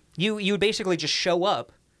 You would basically just show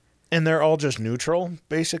up. And they're all just neutral,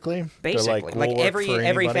 basically? Basically. They're Like we'll work for every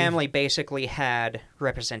anybody? family basically had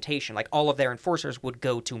representation. Like, all of their enforcers would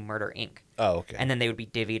go to Murder, Inc. Oh, okay. And then they would be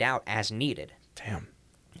divvied out as needed. Damn.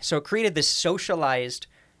 So it created this socialized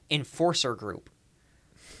enforcer group,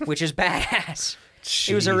 which is badass.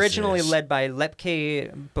 It was originally Jesus. led by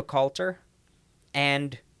Lepke Buchalter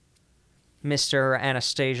and Mr.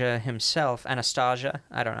 Anastasia,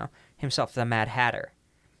 I don't know, himself, the Mad Hatter.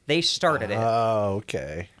 They started it. Oh,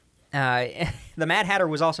 okay. The Mad Hatter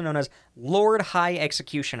was also known as Lord High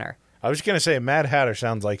Executioner. I was going to say, Mad Hatter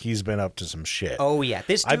sounds like he's been up to some shit. Oh, yeah.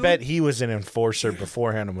 This dude, I bet he was an enforcer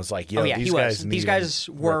beforehand and was like, yo, oh, yeah, these he was. guys need These guys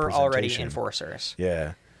were already representation. enforcers.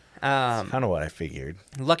 Yeah. That's kind of what I figured.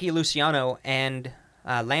 Lucky Luciano and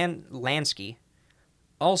Lansky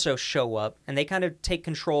also show up, and they kind of take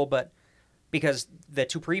control, but because the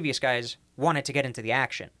two previous guys wanted to get into the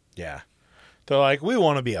action. Yeah. They're like, we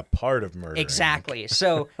want to be a part of Murder, Inc. Exactly.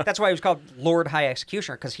 So that's why he was called Lord High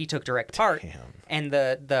Executioner, because he took direct part. Damn. And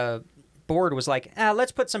the board was like,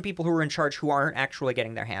 let's put some people who are in charge who aren't actually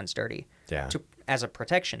getting their hands dirty Yeah. as a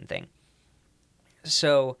protection thing.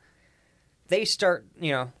 So they start,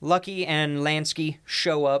 Lucky and Lansky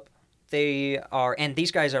show up. And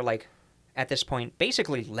these guys are like, at this point,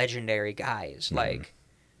 basically legendary guys. Mm-hmm. Like,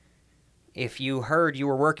 if you heard you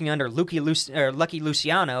were working under Lucky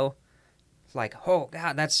Luciano, like, oh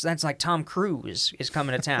god, that's like Tom Cruise is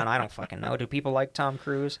coming to town. I don't fucking know. Do people like Tom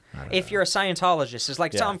Cruise? If you're a Scientologist, it's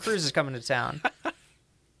like Tom Cruise is coming to town.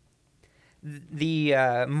 The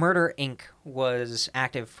Murder Inc. was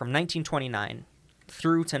active from 1929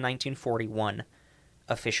 through to 1941,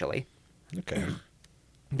 officially. Okay.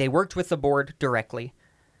 They worked with the board directly,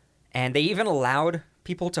 and they even allowed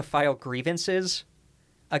people to file grievances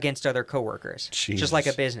against other coworkers, just like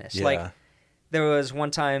a business. Yeah. Like, there was one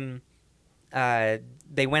time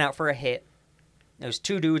they went out for a hit. There was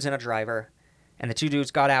two dudes and a driver, and the two dudes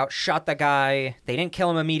got out, shot the guy. They didn't kill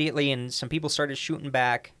him immediately, and some people started shooting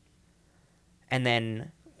back. And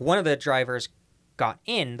then one of the drivers got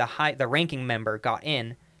in, the ranking member got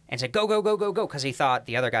in, and said, go, go, go, go, go, because he thought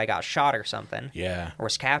the other guy got shot or something. Yeah. Or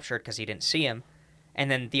was captured because he didn't see him. And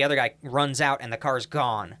then the other guy runs out, and the car's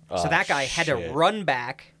gone. So Oh, that guy had to shit. run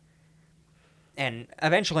back and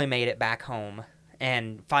eventually made it back home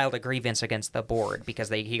and filed a grievance against the board because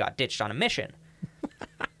he got ditched on a mission.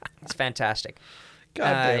 It's fantastic.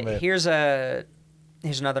 God damn it. Here's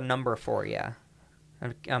another number for you,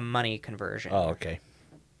 a money conversion. Oh, okay.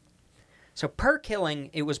 So per killing,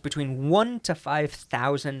 it was between $1,000 to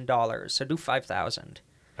 $5,000. So do 5,000.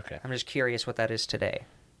 Okay. I'm just curious what that is today.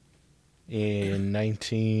 In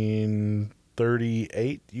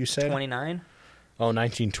 1938, you said? 29. Oh,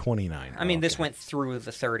 1929. I mean, this Okay. went through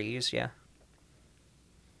the 30s. Yeah,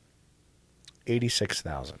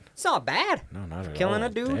 86,000. it's not bad. No, not at Killing all.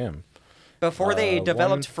 a dude? Damn. Before they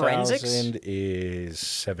developed forensics, 1,000 is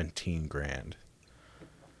 17 grand.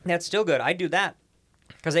 that's still good. I'd do that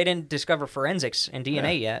because they didn't discover forensics and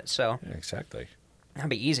DNA Yeah. yet, so Yeah, exactly. that'd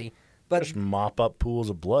be easy. But Just mop up pools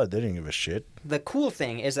of blood. They didn't give a shit. the cool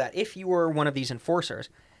thing is that if you were one of these enforcers,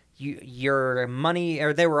 your money,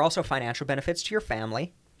 or there were also financial benefits to your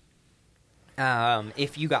family.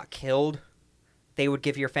 If you got killed, they would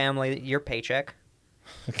give your family your paycheck,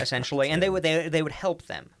 essentially, and they would help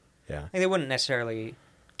them. Yeah. Like, they wouldn't necessarily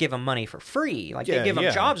give them money for free. Like, Yeah, they give them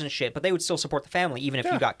yeah. jobs and shit, but they would still support the family even if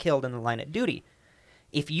Yeah. you got killed in the line of duty.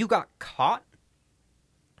 If you got caught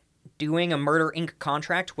doing a Murder Inc.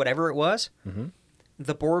 contract, whatever it was,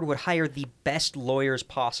 the board would hire the best lawyers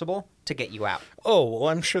possible to get you out. Oh, well,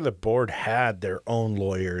 I'm sure the board had their own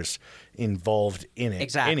lawyers involved in it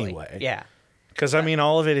Exactly. anyway. Yeah. Because, I mean,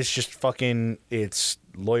 all of it is just fucking, it's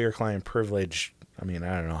lawyer-client privilege. I mean,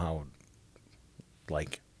 I don't know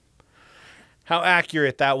how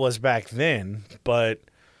accurate that was back then, but,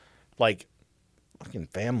 like, fucking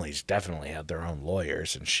families definitely had their own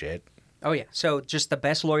lawyers and shit. Oh, yeah. So just the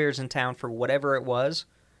best lawyers in town for whatever it was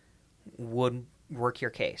would work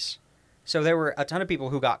your case. So there were a ton of people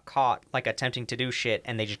who got caught, like, attempting to do shit,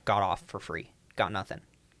 and they just got off for free. Got nothing.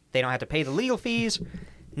 They don't have to pay the legal fees,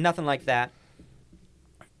 nothing like that.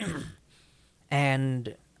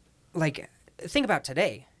 And, like, think about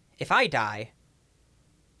today. If I die,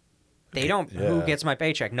 they don't... Who Yeah. gets my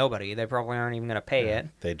paycheck? Nobody. They probably aren't even going to pay it.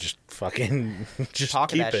 They just fucking just Talk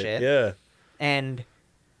keep that it. shit. Yeah. And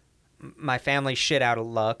my family's shit out of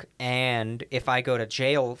luck, and if I go to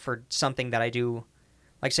jail for something that I do,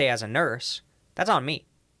 like, say, as a nurse, that's on me.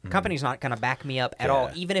 The company's not going to back me up at all,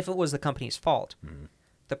 Yeah. even if it was the company's fault.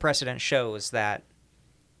 The precedent shows that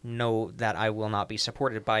know that I will not be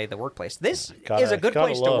supported by the workplace. This is a good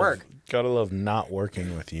place to work. Gotta love not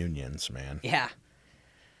working with unions, man. Yeah.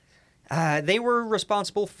 They were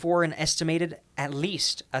responsible for an estimated at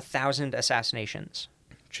least 1,000 assassinations.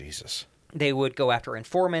 Jesus. They would go after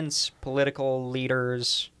informants, political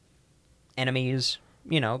leaders, enemies,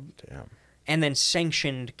 Damn. and then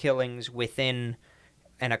sanctioned killings within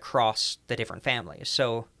and across the different families.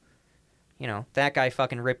 So, that guy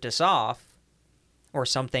fucking ripped us off or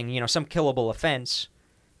something, some killable offense,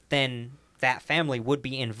 then that family would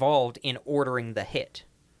be involved in ordering the hit.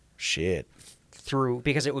 Shit.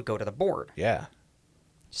 Because it would go to the board. Yeah.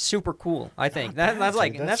 Super cool, I think.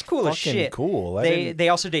 That's cool as fucking shit. Cool. They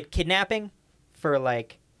also did kidnapping for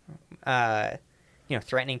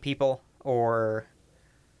threatening people or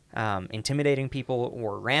intimidating people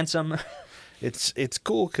or ransom. It's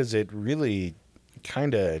cool because it really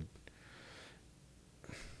kind of,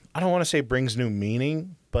 I don't want to say brings new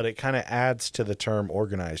meaning, but it kind of adds to the term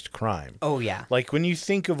organized crime. Oh yeah. Like when you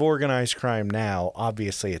think of organized crime now,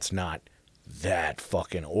 obviously it's not that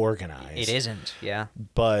fucking organized. It isn't, yeah.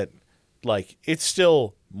 But like it's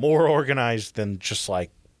still more organized than just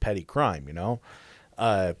like petty crime,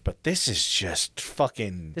 But this is just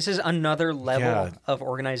fucking... This is another level Yeah. of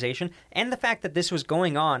organization. And the fact that this was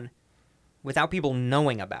going on without people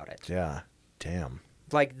knowing about it. Yeah. Damn.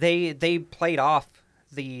 Like, they played off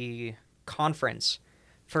the conference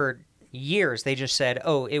for years. They just said,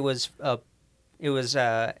 oh, we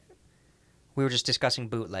were just discussing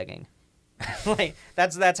bootlegging. Like,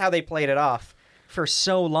 that's how they played it off for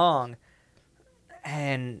so long.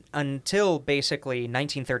 And until basically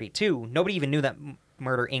 1932, nobody even knew that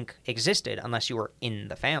Murder, Inc. existed unless you were in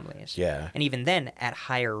the families. Yeah. And even then, at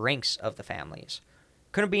higher ranks of the families.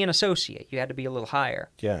 Couldn't be an associate. You had to be a little higher.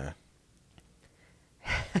 Yeah.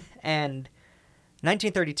 And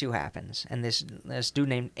 1932 happens, and this dude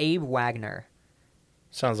named Abe Wagner,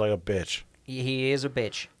 Sounds like a bitch. he is a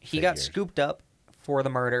bitch. He got Figured. scooped up for the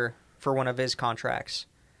murder for one of his contracts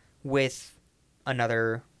with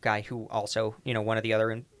another guy who also, one of the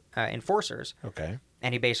other enforcers. Okay.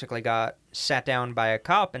 And he basically got sat down by a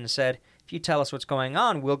cop and said, if you tell us what's going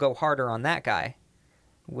on, we'll go harder on that guy.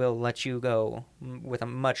 We'll let you go with a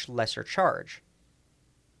much lesser charge.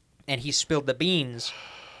 And he spilled the beans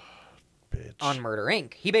Bitch. on Murder,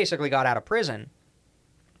 Inc. He basically got out of prison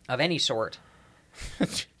of any sort.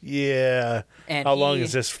 Yeah. And How long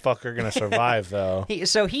is this fucker going to survive, though?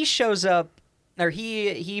 So he shows up, or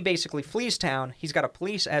he basically flees town. He's got a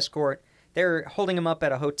police escort. They're holding him up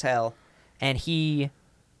at a hotel, and he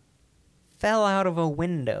fell out of a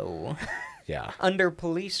window Yeah. under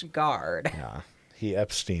police guard. Yeah. He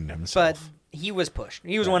Epsteined But himself. he was pushed.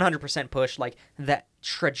 He was 100% pushed. Like, that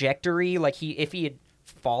trajectory, if he had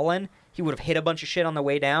fallen, he would have hit a bunch of shit on the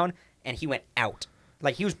way down, and he went out.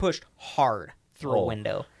 Like, he was pushed hard through a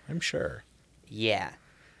window. I'm sure. Yeah.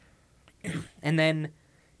 And then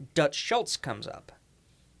Dutch Schultz comes up.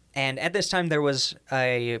 And at this time, there was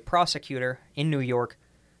a prosecutor in New York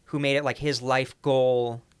who made it like his life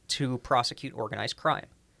goal to prosecute organized crime.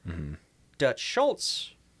 Mm-hmm. Dutch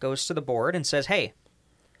Schultz goes to the board and says, hey,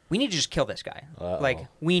 we need to just kill this guy. Uh-oh. Like,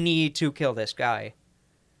 we need to kill this guy.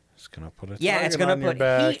 It's going to put a Yeah, it's target going on to your put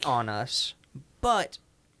back. heat on us, but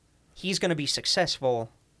he's going to be successful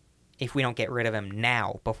if we don't get rid of him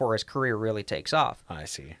now before his career really takes off. I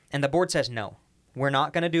see. And the board says, no, we're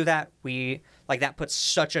not going to do that. That puts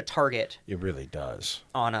such a target It really does.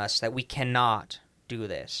 on us that we cannot do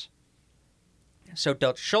this. So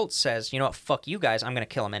Dutch Schultz says, you know what, fuck you guys, I'm going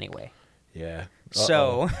to kill him anyway. Yeah.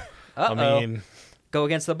 So, I mean, go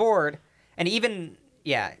against the board. And even,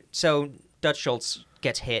 so Dutch Schultz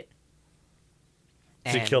gets hit.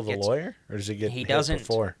 does he and kill the gets- lawyer? Or does he get He hit doesn't.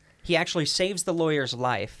 before? He actually saves the lawyer's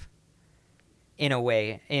life in a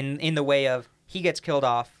way, in the way of he gets killed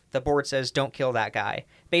off. The board says, don't kill that guy.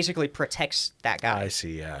 Basically protects that guy. I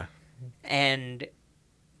see, yeah. And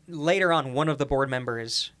later on, one of the board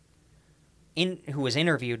members who was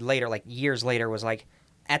interviewed later, like years later, was like,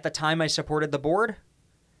 at the time I supported the board,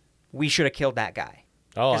 we should have killed that guy.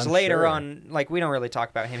 Oh, Because I'm later sure. on, like, we don't really talk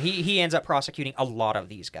about him. He ends up prosecuting a lot of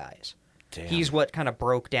these guys. Damn. He's what kind of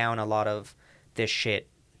broke down a lot of this shit,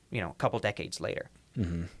 a couple decades later.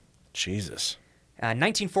 Mm-hmm. Jesus.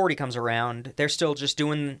 1940 comes around. They're still just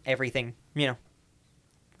doing everything,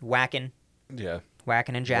 whacking Yeah.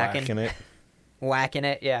 and jacking. Whacking it. Whacking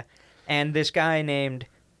it, yeah. And this guy named,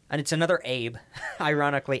 and it's another Abe,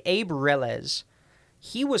 ironically, Abe Relez.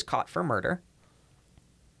 He was caught for murder.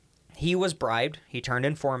 He was bribed. He turned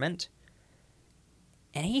informant.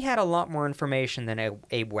 And he had a lot more information than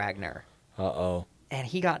Abe Wagner. Uh-oh. And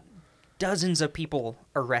he got dozens of people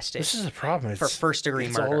arrested. This is a problem. For first-degree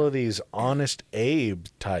it's murder. all of these Honest Abe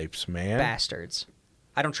types, man. Bastards.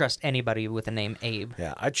 I don't trust anybody with the name Abe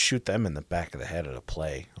Yeah, I'd shoot them in the back of the head at a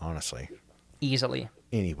play, honestly. easily.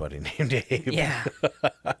 Anybody named Abe. Yeah.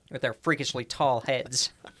 With their freakishly tall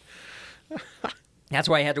heads. That's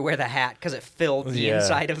why I had to wear the hat, because it filled the Yeah.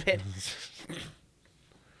 inside of it.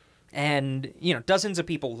 And, dozens of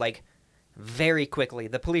people, like, very quickly,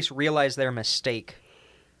 the police realized their mistake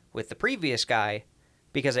with the previous guy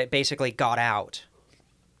because it basically got out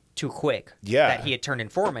too quick. Yeah. That he had turned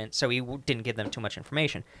informant, so he didn't give them too much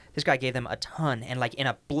information. This guy gave them a ton, and, like, in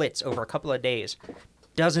a blitz over a couple of days,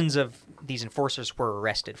 dozens of these enforcers were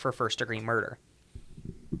arrested for first-degree murder.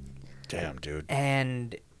 Damn, dude.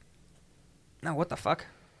 And... No, what the fuck?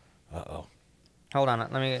 Uh-oh. Hold on,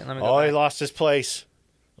 let me go Oh, back. he lost his place.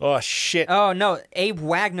 Oh, shit. Oh, no, Abe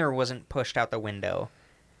Wagner wasn't pushed out the window.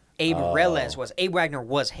 Abe Reles was. Abe Wagner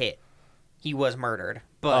was hit. He was murdered.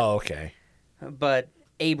 Oh, okay. But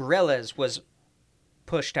Abe Reles was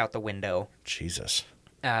pushed out the window. Jesus.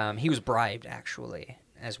 He was bribed, actually,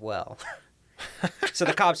 as well. So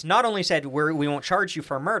the cops not only said, we won't charge you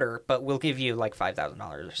for murder, but we'll give you, like,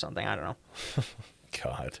 $5,000 or something. I don't know.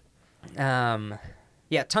 God.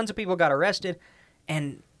 Yeah, tons of people got arrested,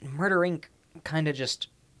 and Murder Inc. kind of just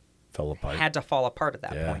Fell apart. had to fall apart at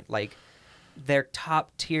that Yeah. point. Like, their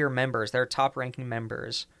top tier members, their top ranking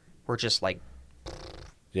members were just like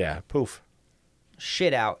Yeah, poof.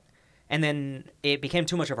 shit out. And then it became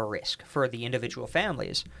too much of a risk for the individual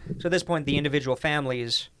families. So at this point, the individual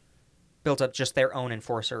families built up just their own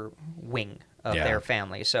enforcer wing of Yeah. their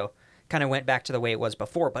family. So kind of went back to the way it was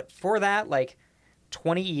before. But for that, like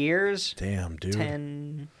 20 years, Damn, dude.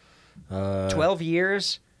 10, 12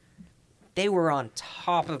 years, they were on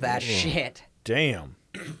top of that shit. Damn.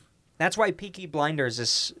 That's why Peaky Blinders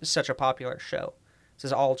is such a popular show. This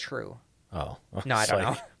is all true. Oh. No, I don't know.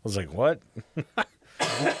 I was like, what?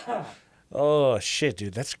 Oh, shit,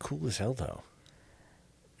 dude. That's cool as hell, though.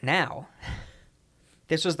 Now,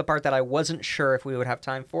 this was the part that I wasn't sure if we would have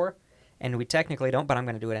time for, and we technically don't, but I'm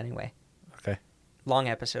going to do it anyway. Okay. Long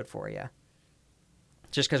episode for you.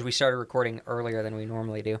 Just because we started recording earlier than we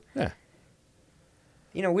normally do. Yeah.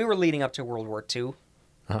 We were leading up to World War II.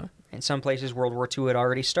 Uh-huh. In some places, World War II had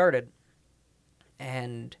already started.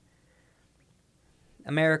 And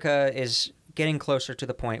America is getting closer to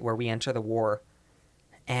the point where we enter the war.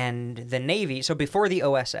 And the Navy, so before the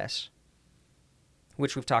OSS,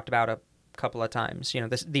 which we've talked about a couple of times,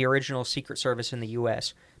 the original Secret Service in the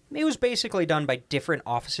U.S., it was basically done by different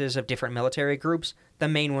offices of different military groups, the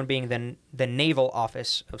main one being the Naval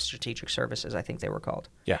Office of Strategic Services, I think they were called.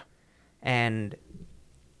 Yeah. And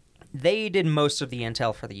they did most of the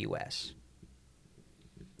intel for the U.S.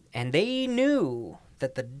 And they knew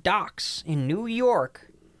that the docks in New York,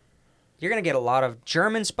 you're going to get a lot of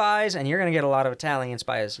German spies and you're going to get a lot of Italian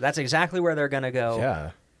spies. That's exactly where they're going to go.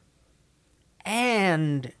 Yeah.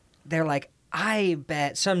 And they're like, I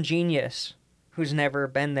bet some genius who's never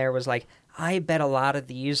been there was like, I bet a lot of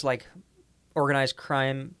these, like, organized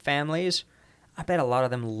crime families, I bet a lot of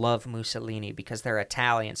them love Mussolini because they're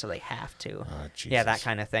Italian, so they have to. Oh, Jesus. Yeah, that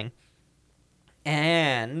kind of thing.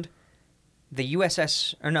 And the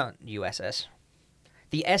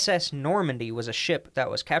the SS Normandy was a ship that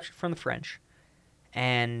was captured from the French,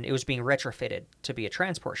 and it was being retrofitted to be a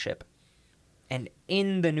transport ship. And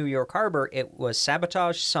in the New York harbor, it was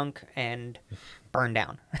sabotaged, sunk, and burned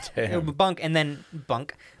down. Damn. Burned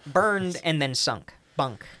and then sunk.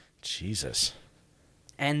 Bunk. Jesus.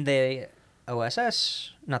 And the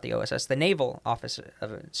the Naval Office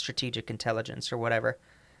of Strategic Intelligence or whatever,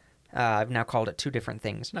 I've now called it two different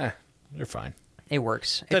things. Nah, you're fine. It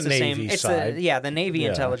works. The It's the Navy same. It's side. the Navy Yeah.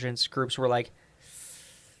 intelligence groups were like,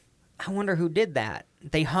 I wonder who did that.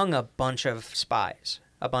 They hung a bunch of spies,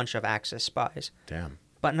 a bunch of Axis spies, Damn.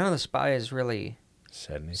 but none of the spies really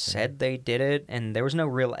Said anything? said they did it, and there was no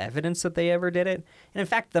real evidence that they ever did it. And in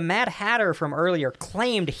fact, the Mad Hatter from earlier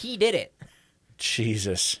claimed he did it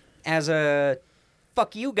Jesus. as a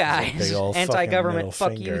fuck you guys, big ol' fucking anti-government middle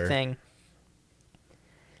fuck finger. you thing.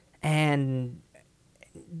 And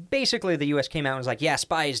basically the U.S. came out and was like, yeah,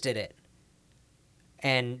 spies did it.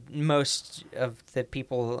 And most of the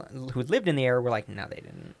people who lived in the area were like, no, they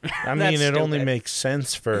didn't. I That's mean, it only stupid. makes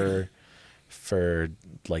sense for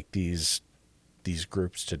like these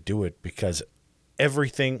groups to do it because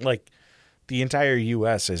everything, like the entire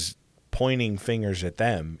U.S. is pointing fingers at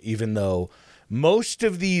them, even though most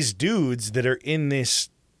of these dudes that are in this,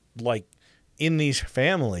 like in these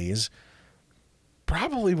families,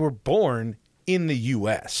 probably were born in the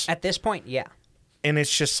U.S. At this point, yeah. And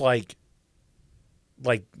it's just like,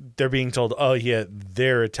 like they're being told, oh yeah,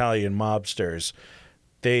 they're Italian mobsters.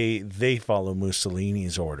 They follow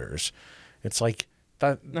Mussolini's orders. It's like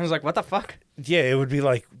that. I was like, what the fuck? Yeah, it would be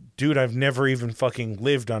like, dude, I've never even fucking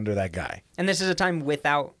lived under that guy. And this is a time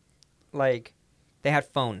without, like, they had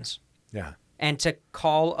phones. Yeah. And to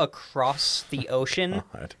call across the ocean,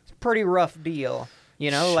 God. it's a pretty rough deal.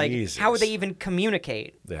 You know, Jesus. like, how would they even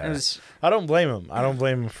communicate? Yeah. It was, I don't blame him. I don't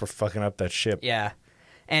blame him for fucking up that ship. yeah.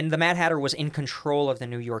 And the Mad Hatter was in control of the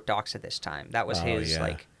New York docks at this time. That was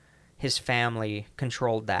his family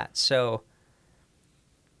controlled that. So,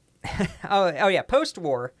 oh yeah,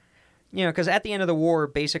 post-war, you know, because at the end of the war,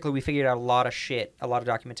 basically we figured out a lot of shit, a lot of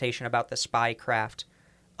documentation about the spy craft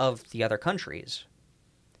of the other countries.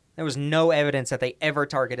 There was no evidence that they ever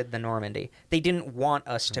targeted the Normandy. They didn't want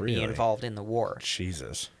us to be Really? involved in the war.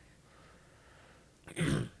 Jesus.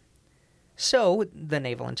 So the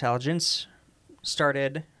naval intelligence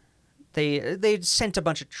started. They sent a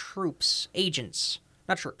bunch of agents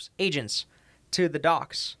to the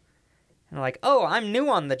docks, and they're like, "Oh, I'm new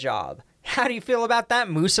on the job. How do you feel about that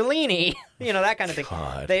Mussolini?" You know, that kind of thing.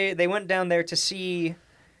 God. They went down there to see,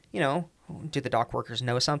 you know, do the dock workers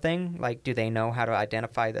know something? Like, do they know how to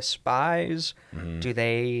identify the spies? Do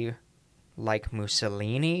they like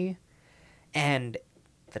Mussolini? And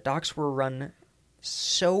the docks were run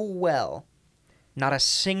so well, not a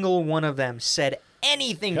single one of them said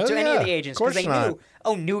anything Hell to any yeah, of the agents of course because they not. knew,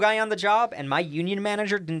 oh, new guy on the job, and my union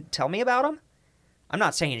manager didn't tell me about him. I'm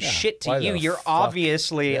not saying shit why to you. the You're fuck?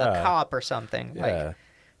 obviously a Yeah. cop or something. Yeah.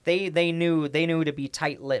 Like they knew to be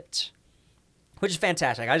tight-lipped, which is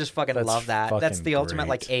fantastic. I just fucking That's love that. That's fucking the ultimate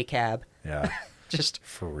like great. ACAB. Yeah. Just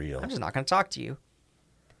For real. I'm just not going to talk to you.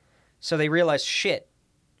 So they realized, shit,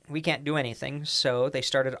 we can't do anything. So they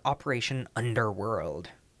started Operation Underworld.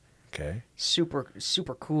 Okay. Super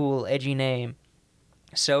cool, edgy name.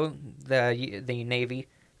 So the Navy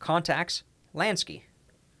contacts Lansky.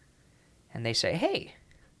 And they say, hey,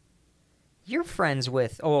 you're friends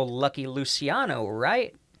with old Lucky Luciano,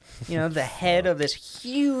 right? You know, the head of this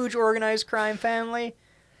huge organized crime family.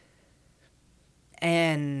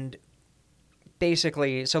 And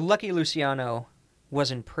basically, so Lucky Luciano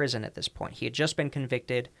was in prison at this point. He had just been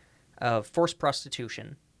convicted of forced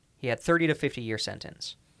prostitution. He had 30 to 50 year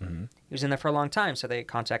sentence. Mm-hmm. He was in there for a long time, so they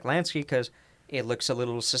contact Lansky because it looks a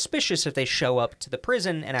little suspicious if they show up to the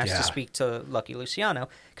prison and ask to speak to Lucky Luciano.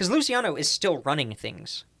 Because Luciano is still running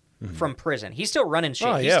things from prison. He's still running shit.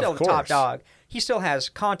 Oh, He's yeah, still of the top course. dog. He still has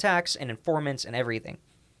contacts and informants and everything.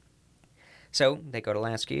 So they go to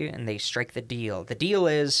Lansky and they strike the deal. The deal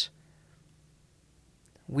is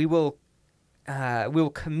we'll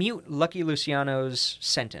commute Lucky Luciano's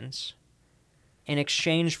sentence in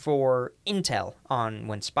exchange for intel on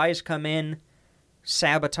when spies come in,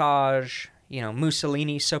 sabotage, you know,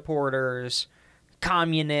 Mussolini supporters,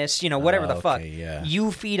 communists, you know, whatever the fuck. Yeah.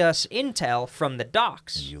 You feed us intel from the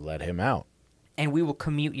docks, You let him out. and we will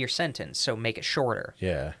commute your sentence, so make it shorter,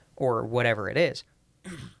 Yeah. or whatever it is.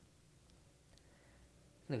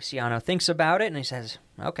 Luciano thinks about it, and he says,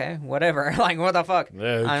 okay, whatever. Like, what the fuck?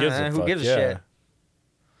 Yeah, Who gives a yeah. shit?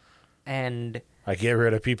 And... I get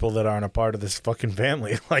rid of people that aren't a part of this fucking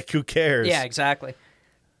family. Like, who cares? yeah, exactly.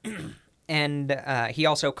 And he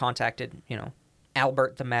also contacted, you know,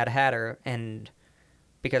 Albert the Mad Hatter, and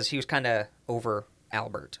because he was kind of over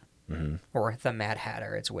Albert, or the Mad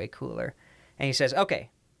Hatter, it's way cooler. And he says, okay,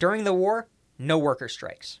 during the war, no worker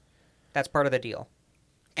strikes. That's part of the deal.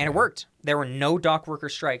 And it worked. There were no dock worker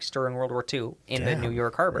strikes during World War II in the New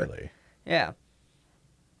York Harbor. Really? Yeah.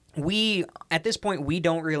 At this point, we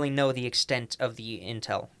don't really know the extent of the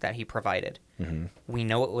intel that he provided. Mm-hmm. We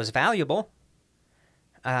know it was valuable,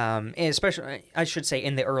 especially, I should say,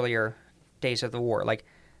 in the earlier days of the war. Like,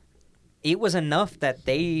 it was enough that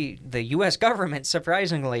the U.S. government,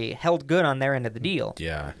 surprisingly, held good on their end of the deal.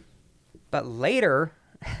 Yeah. But later,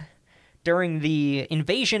 during the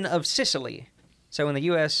invasion of Sicily, so when the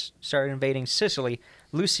U.S. started invading Sicily,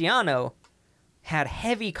 Luciano had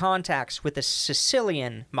heavy contacts with the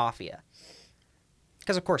Sicilian mafia.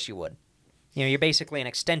 Because of course you would. You know, you're basically an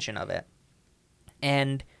extension of it.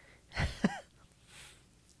 And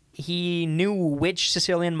he knew which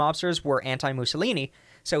Sicilian mobsters were anti-Mussolini,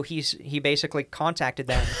 so he basically contacted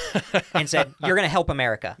them and said, you're going to help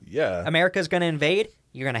America. Yeah. America's going to invade,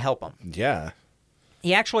 you're going to help them. Yeah.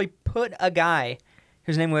 He actually put a guy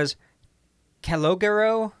whose name was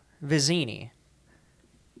Calogero Vizzini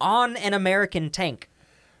on an American tank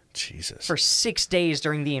Jesus. for 6 days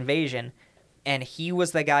during the invasion, and he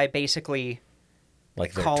was the guy basically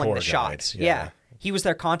like their calling tour the guide. shots. Yeah. He was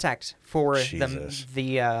their contact for Jesus.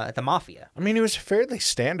 the mafia. I mean, it was fairly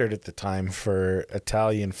standard at the time for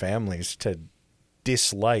Italian families to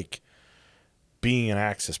dislike being an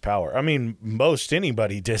Axis power. I mean, most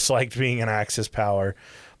anybody disliked being an Axis power,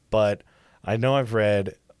 but I know I've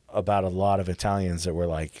read about a lot of Italians that were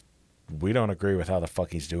like, we don't agree with how the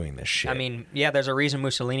fuck he's doing this shit. I mean, yeah, there's a reason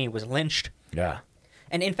Mussolini was lynched. Yeah.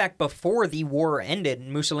 And in fact, before the war ended,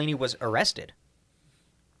 Mussolini was arrested.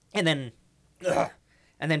 And then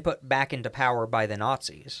put back into power by the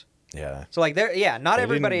Nazis. Yeah. So like not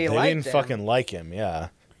everybody liked him. They didn't fucking like him, yeah.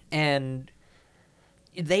 And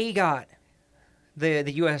they got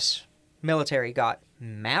the US military got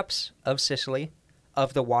maps of Sicily,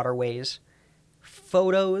 of the waterways,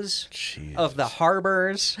 photos Jesus. of the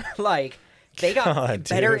harbors. Like, they got God,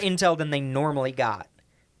 better dude. intel than they normally got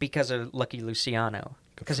because of Lucky Luciano.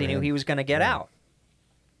 Because he knew he was going to get out.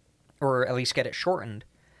 Or at least get it shortened.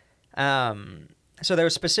 So there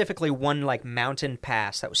was specifically one, like, mountain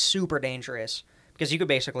pass that was super dangerous. Because you could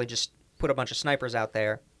basically just put a bunch of snipers out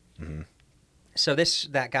there. Mm-hmm. So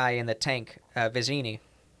that guy in the tank, Vizzini,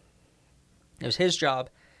 it was his job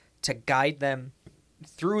to guide them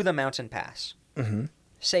through the mountain pass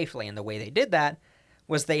safely. And the way they did that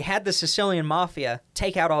was they had the Sicilian mafia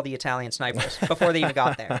take out all the Italian snipers before they even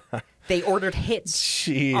got there. They ordered hits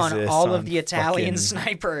on all of the Italian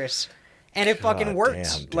snipers. And it fucking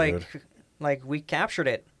worked. Damn, like we captured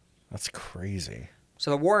it. That's crazy.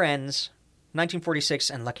 So the war ends, 1946,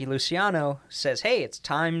 and Lucky Luciano says, hey, it's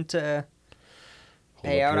time to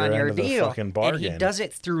pay out on your deal. And he does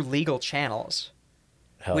it through legal channels.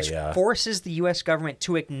 Hell which yeah. forces the U.S. government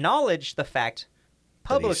to acknowledge the fact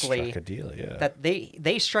publicly that, he struck a deal, yeah. that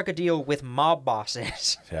they struck a deal with mob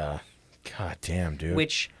bosses. Yeah. God damn, dude.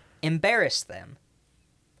 Which embarrassed them.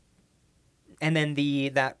 And then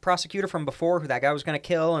that prosecutor from before, who that guy was going to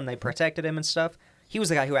kill, and they protected him and stuff, he was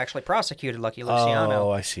the guy who actually prosecuted Lucky Luciano.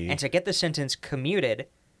 Oh, I see. And to get the sentence commuted,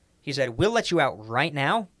 he said, we'll let you out right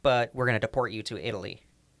now, but we're going to deport you to Italy.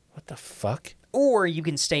 What the fuck? Or you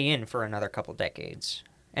can stay in for another couple decades.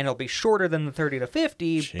 And it'll be shorter than the 30 to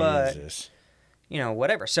 50, Jesus. but, you know,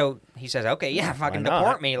 whatever. So he says, okay, yeah, fucking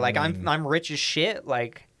deport me. Like, I'm rich as shit.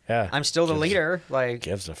 Like, yeah, I'm still the leader. Like,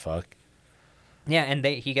 gives a fuck. Yeah, and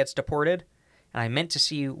he gets deported. And I meant to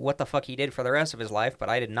see what the fuck he did for the rest of his life, but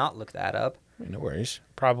I did not look that up. No worries.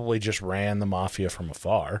 Probably just ran the mafia from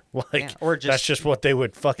afar. Like, yeah, or just that's just what they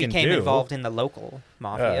would fucking became do. involved in the local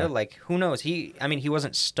mafia. Like, who knows? He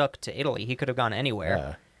wasn't stuck to Italy. He could have gone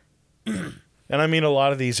anywhere. Yeah. And I mean, a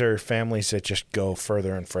lot of these are families that just go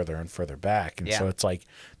further and further and further back. And so it's like,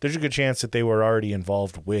 there's a good chance that they were already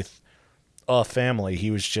involved with a family.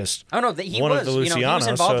 He was just of the Lucianos. He was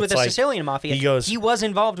involved with the Sicilian mafia. He was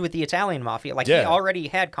involved with the Italian mafia. Like, he already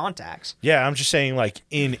had contacts. Yeah, I'm just saying, like,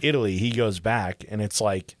 in Italy, he goes back, and it's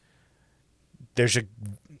like, there's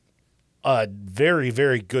a very,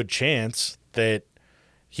 very good chance that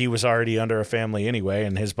he was already under a family anyway,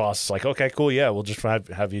 and his boss is like, okay, cool, yeah, we'll just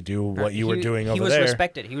have you do what you were doing over there. He was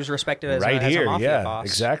respected. He was respected as, right as here, a mafia yeah, boss.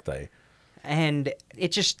 Exactly. And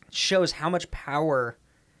it just shows how much power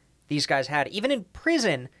these guys had. Even in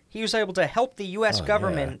prison, he was able to help the U.S.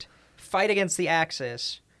 government fight against the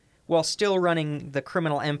Axis while still running the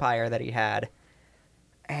criminal empire that he had.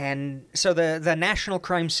 And so the National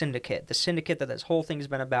Crime Syndicate, the syndicate that this whole thing's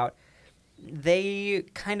been about, they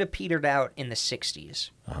kind of petered out in the 60s.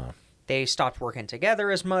 Uh-huh. They stopped working together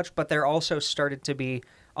as much, but there also started to be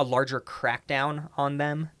a larger crackdown on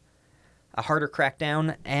them, a harder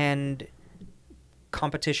crackdown, and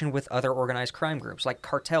competition with other organized crime groups. Like,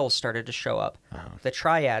 cartels started to show up. Uh-huh. The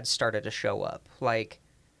triads started to show up. Like,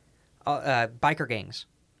 biker gangs.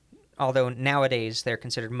 Although nowadays they're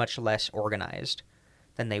considered much less organized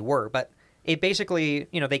than they were. But it basically,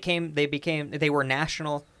 they were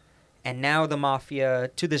national. And now the mafia,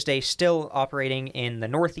 to this day, still operating in the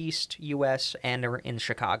Northeast U.S. and in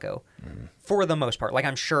Chicago, for the most part. Like,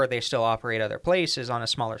 I'm sure they still operate other places on a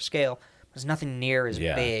smaller scale, but it's nothing near as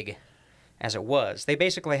big as it was. They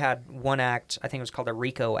basically had one act, I think it was called the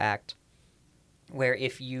RICO Act, where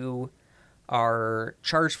if you are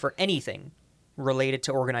charged for anything related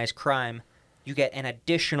to organized crime, you get an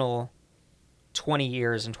additional 20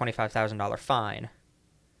 years and $25,000 fine.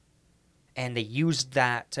 And they used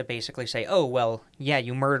that to basically say, oh, well, yeah,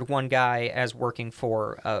 you murdered one guy as working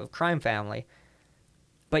for a crime family,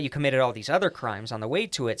 but you committed all these other crimes on the way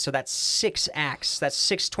to it. So that's 6 acts. That's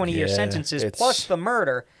 6 20-year sentences plus the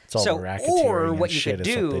murder. It's all racketeering or what and you shit could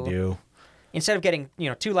is what they do. Instead of getting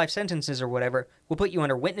 2 life sentences or whatever, we'll put you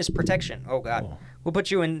under witness protection. Oh, God. Oh. We'll put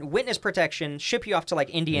you in witness protection, ship you off to, like,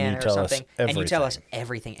 Indiana or something, and you tell us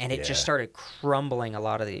everything. And it just started crumbling a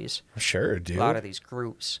lot of these. Sure, dude. A lot of these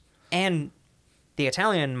groups. And the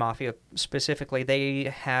Italian mafia specifically, they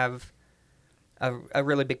have a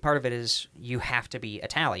really big part of it is you have to be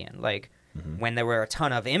Italian. Like, when there were a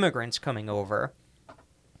ton of immigrants coming over,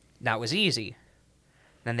 that was easy.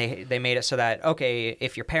 Then they made it so that, okay,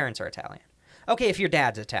 if your parents are Italian. Okay, if your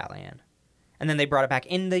dad's Italian. And then they brought it back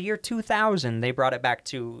in the year 2000. They brought it back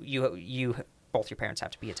to you both your parents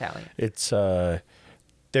have to be Italian. It's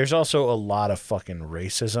there's also a lot of fucking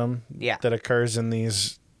racism that occurs in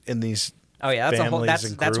these Oh yeah,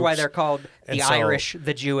 that's that's why they're called the Irish,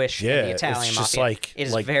 the Jewish, and the Italian it's just mafia. It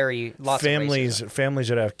is very lots families of racism. Families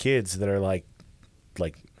that have kids that are like,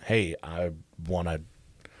 hey, I want to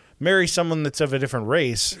marry someone that's of a different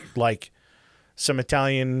race. Like, some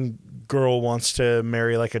Italian girl wants to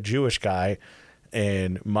marry like a Jewish guy,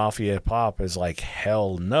 and Mafia Pop is like,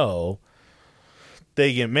 hell no.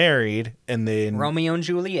 They get married, and then Romeo and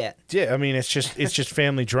Juliet. Yeah, I mean, it's just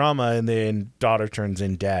family drama, and then daughter turns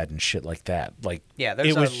in dad and shit like that. Like, yeah,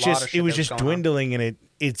 there's a lot of shit it was just dwindling, and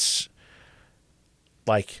it's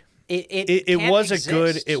like it was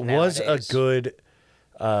a good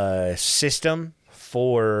system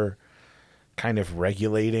for kind of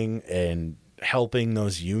regulating and helping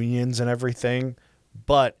those unions and everything,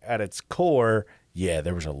 but at its core, yeah,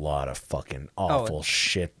 there was a lot of fucking awful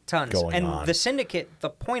shit going on. And the syndicate, the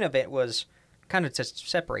point of it was kind of to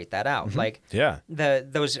separate that out. Like,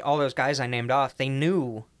 all those guys I named off, they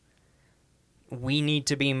knew we need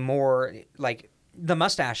to be more like the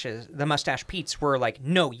Mustache Pete's were like,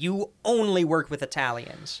 no, you only work with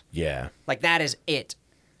Italians. Yeah, like that is it,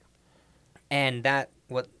 and that's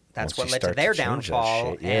what led to their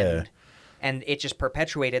downfall. And it just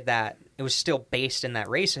perpetuated that. It was still based in that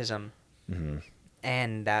racism. Mm-hmm.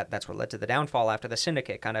 And that's what led to the downfall after the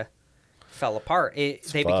syndicate kind of fell apart. They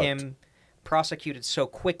became prosecuted so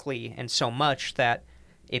quickly and so much that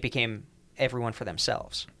it became everyone for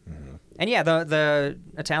themselves. Mm-hmm. And yeah, the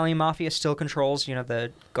Italian mafia still controls,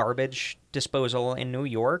 the garbage disposal in New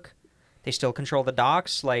York. They still control the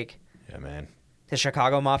docks. Like, yeah, man. The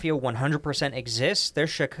Chicago mafia 100% exists.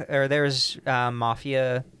 There's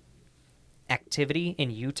mafia activity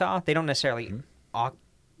in Utah. They don't necessarily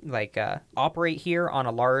operate here on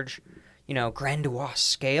a large, grandiose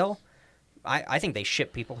scale. I think they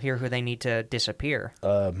ship people here who they need to disappear.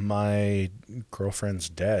 My girlfriend's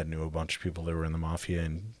dad knew a bunch of people that were in the mafia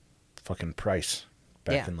in fucking Price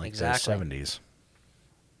back in the 70s.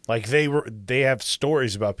 Like, they have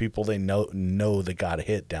stories about people they know that got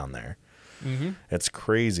hit down there. Mm-hmm. It's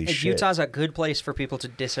crazy shit. Utah's a good place for people to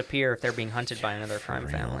disappear if they're being hunted by another crime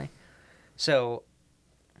family. So,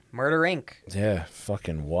 Murder Inc. Yeah,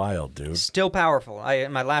 fucking wild, dude. Still powerful.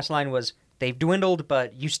 My last line was, they've dwindled,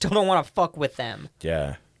 but you still don't want to fuck with them.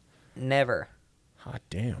 Yeah. Never. Hot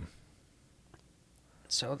damn.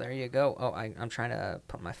 So there you go. Oh, I'm trying to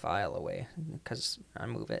put my file away because I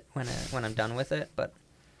move it when I'm done with it. But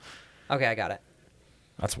okay, I got it.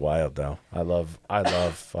 That's wild, though. I love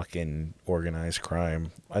fucking organized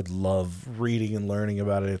crime. I love reading and learning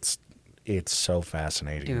about it. It's so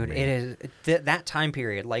fascinating. Dude, to me. it is that time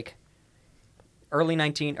period, like early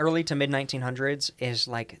to mid 1900s, is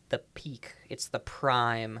like the peak. It's the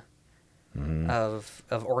prime of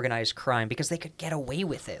organized crime because they could get away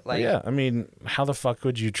with it. Like, yeah, I mean, how the fuck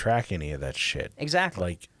would you track any of that shit? Exactly.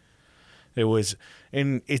 Like, it was,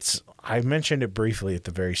 and I mentioned it briefly at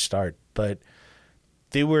the very start, but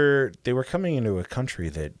they were coming into a country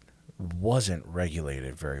that wasn't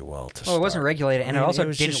regulated very well to start. It wasn't regulated, and it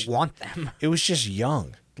also didn't want them. It was just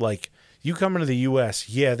young. Like, you come into the U.S.,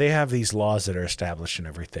 yeah, they have these laws that are established and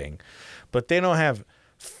everything, but they don't have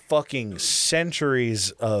fucking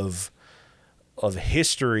centuries of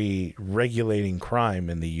history regulating crime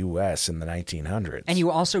in the U.S. in the 1900s. And you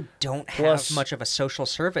also don't have much of a social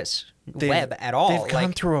service web at all. They've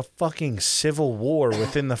gone through a fucking civil war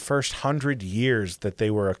within the first 100 years that they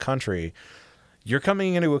were a country. You're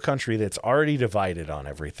coming into a country that's already divided on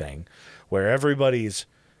everything, where everybody's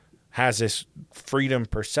has this freedom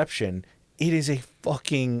perception. It is a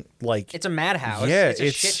fucking, like... It's a madhouse. Yeah, it's a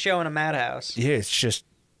shit show in a madhouse. Yeah, it's just...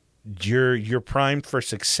 You're primed for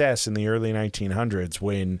success in the early 1900s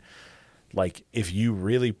when, like, if you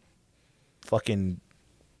really fucking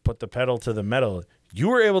put the pedal to the metal, you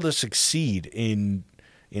were able to succeed in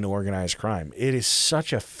organized crime. It is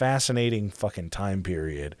such a fascinating fucking time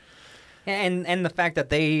period. And the fact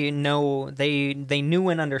that they knew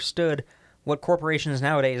and understood what corporations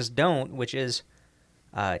nowadays don't, which is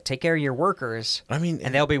take care of your workers. I mean,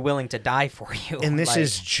 and they'll be willing to die for you. And this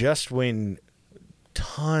is just when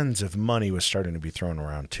tons of money was starting to be thrown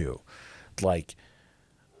around too. Like,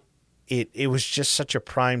 it was just such a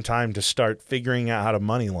prime time to start figuring out how to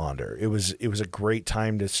money launder. It was a great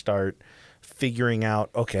time to start figuring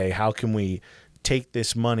out, okay, how can we take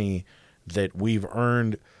this money that we've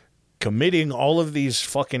earned committing all of these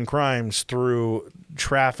fucking crimes through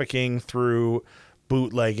trafficking, through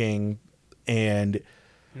bootlegging, and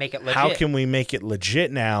Make it legit. how can we make it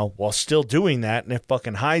legit now while still doing that, and it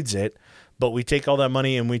fucking hides it, but we take all that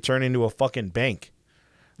money and we turn into a fucking bank.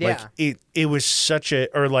 Yeah. Like it was such a,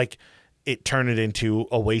 or like it turned it into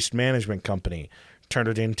a waste management company, turned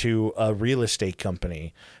it into a real estate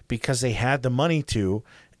company because they had the money to,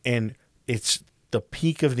 and it's the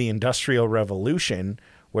peak of the Industrial Revolution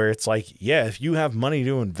where it's like, yeah, if you have money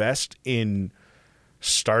to invest in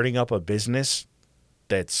starting up a business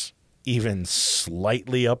that's even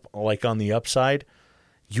slightly up, like on the upside,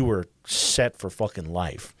 you were set for fucking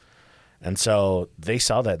life. And so they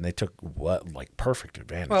saw that and they took perfect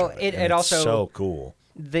advantage of it. It also it's so cool.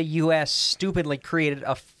 The U.S. stupidly created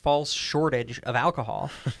a false shortage of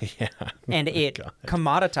alcohol. Yeah. And it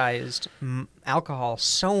commoditized alcohol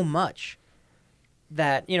so much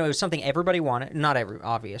that, it was something everybody wanted. Not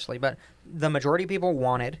obviously, but the majority of people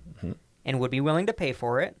wanted and would be willing to pay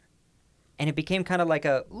for it. And it became kind of like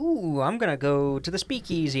I'm going to go to the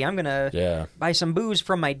speakeasy. I'm going to buy some booze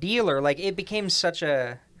from my dealer. Like, it became such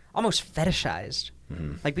a, almost fetishized.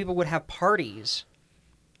 Like, people would have parties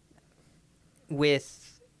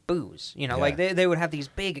with booze. Like, they would have these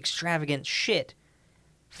big, extravagant shit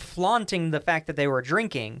flaunting the fact that they were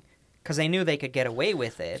drinking because they knew they could get away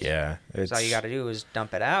with it. Yeah. So all you got to do is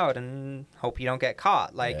dump it out and hope you don't get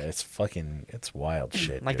caught. Like, it's wild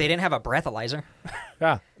shit. Like, dude. they didn't have a breathalyzer.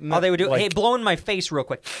 Yeah. All they would do, hey, blow in my face real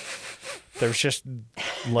quick. There was just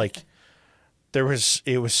like,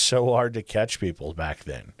 it was so hard to catch people back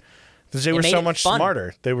then. Because they were so much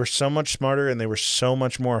smarter. They were so much smarter and they were so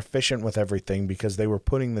much more efficient with everything because they were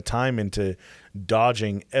putting the time into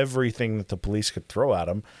dodging everything that the police could throw at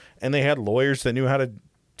them. And they had lawyers that knew how to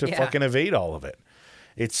fucking evade all of it.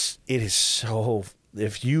 It is so,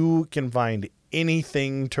 if you can find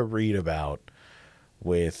anything to read about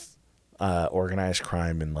with organized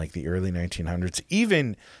crime in like the early 1900s,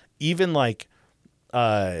 even like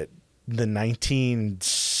the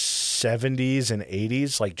 1970s and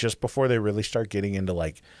 80s, like just before they really start getting into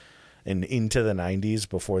like into the 90s,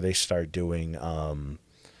 before they start doing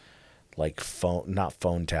like not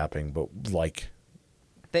phone tapping, but like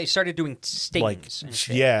they started doing stings. Like, and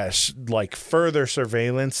shit. yes, like further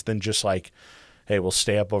surveillance than just like, hey, we'll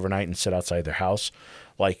stay up overnight and sit outside their house.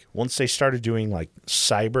 Like, once they started doing like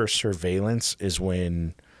cyber surveillance is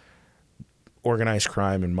when organized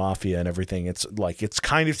crime and mafia and everything, it's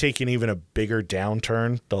kind of taken even a bigger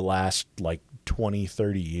downturn the last like 20,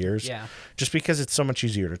 30 years. Yeah. Just because it's so much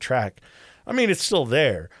easier to track. I mean, it's still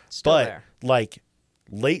there, but like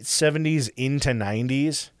late 70s into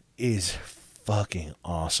 90s is fucking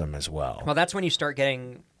awesome as well. Well, that's when you start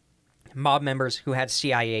getting mob members who had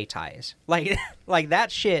CIA ties. Like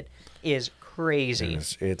that shit is crazy.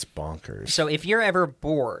 It's bonkers. So if you're ever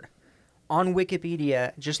bored, on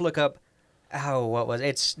Wikipedia, just look up,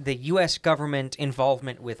 it's the U.S. government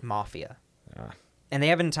involvement with mafia. And they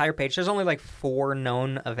have an entire page. There's only like 4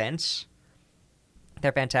 known events.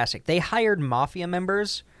 They're fantastic. They hired mafia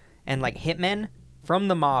members and like hitmen from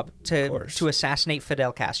the mob to assassinate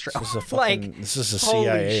Fidel Castro. This is a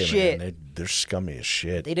CIA, shit. Man. They're scummy as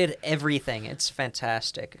shit. They did everything. It's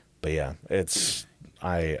fantastic. But yeah,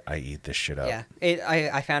 I eat this shit up. Yeah,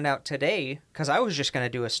 I found out today because I was just gonna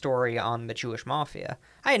do a story on the Jewish mafia.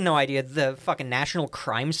 I had no idea the fucking National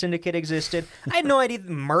Crime Syndicate existed. I had no idea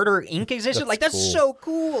Murder Inc. existed. That's cool. so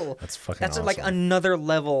cool. That's fucking. That's awesome. like another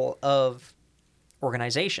level of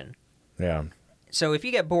organization. Yeah. So if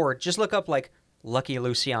you get bored, just look up like Lucky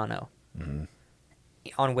Luciano on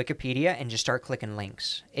Wikipedia and just start clicking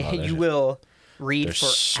links. You will read for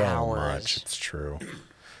so hours. Much. It's true.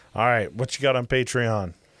 All right, what you got on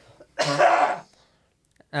Patreon?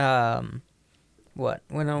 What?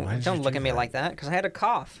 Well, don't look at me like that because I had a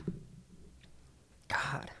cough.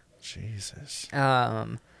 God. Jesus.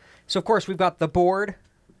 So of course we've got the board.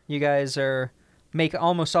 You guys make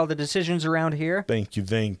almost all the decisions around here. Thank you.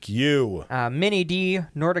 Mini D,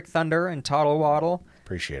 Nordic Thunder, and Toddle Waddle.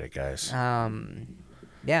 Appreciate it, guys.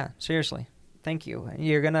 Yeah, seriously. Thank you.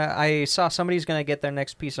 I saw somebody's gonna get their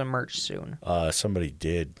next piece of merch soon. Somebody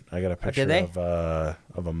did. I got a picture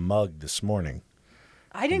of a mug this morning.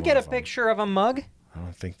 I didn't get a picture of a mug. I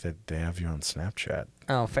don't think that they have you on Snapchat.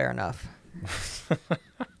 Oh, fair enough.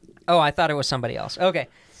 I thought it was somebody else. Okay.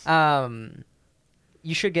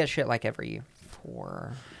 You should get shit like every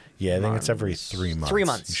 4 Yeah, I think it's every 3 months. 3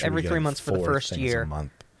 months. Every 3 months for the first year. A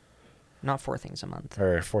month. Not 4 things a month.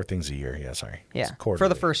 Or 4 things a year. Yeah, sorry. Yeah, for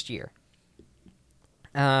the first year.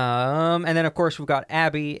 And then, of course, we've got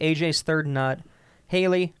Abby, AJ's Third Nut,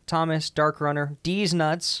 Haley, Thomas, Dark Runner, D's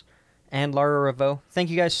Nuts, and Lara Revo. Thank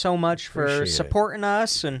you guys so much for Appreciate it. supporting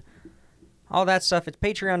us and all that stuff. It's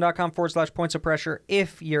patreon.com/points of pressure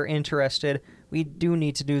if you're interested. We do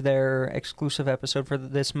need to do their exclusive episode for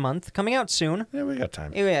this month, coming out soon. Yeah, we got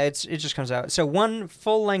time. Yeah, it just comes out. So one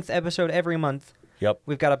full-length episode every month. Yep.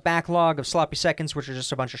 We've got a backlog of sloppy seconds, which are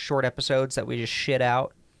just a bunch of short episodes that we just shit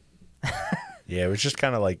out. Yeah, it was just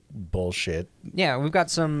kind of like bullshit. Yeah, we've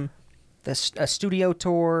got a studio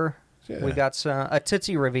tour. Yeah. We got a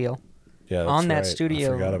Tootsie reveal. Yeah, that's on that right. studio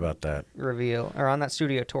I forgot about that. reveal, or on that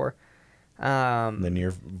studio tour. And then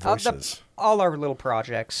your voices. All our little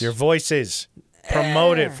projects. Your voices.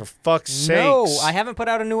 Promote it, for fuck's sakes. No, I haven't put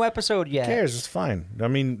out a new episode yet. Who cares? It's fine. I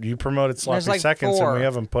mean, you promoted Sloppy There's like Seconds, 4. and we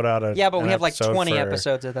haven't put out a Yeah, but we have like episode 20 for-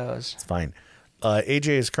 episodes of those. It's fine. AJ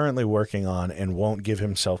is currently working on and won't give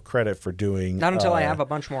himself credit for doing Not until I have a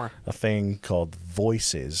bunch more. a thing called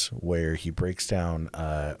Voices, where he breaks down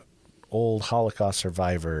old Holocaust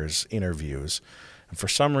survivors' interviews. And for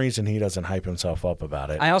some reason, he doesn't hype himself up about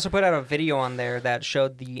it. I also put out a video on there that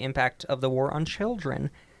showed the impact of the war on children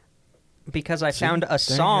because I found there a you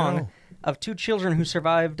song go. of 2 children who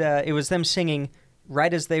survived. It was them singing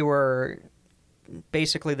right as they were,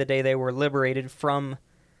 basically the day they were liberated from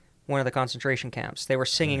one of the concentration camps. They were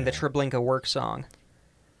singing the Treblinka work song.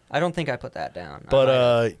 I don't think I put that down.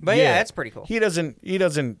 But yeah, it's pretty cool. He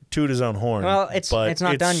doesn't toot his own horn. Well, it's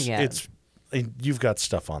not done yet. You've got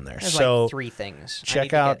stuff on there. There's so like 3 things. I need check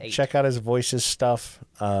to out get 8. check out his Voices stuff.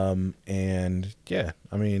 And yeah,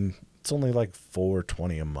 I mean, it's only like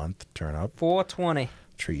 $4.20 a month. Turn up, $4.20.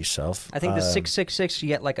 treat yourself. I think the 666 you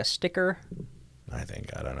get like a sticker. I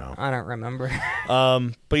don't know. I don't remember.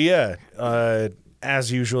 But yeah,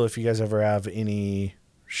 as usual, if you guys ever have any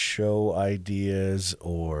show ideas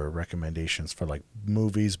or recommendations for like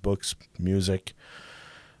movies, books, music,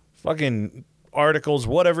 fucking articles,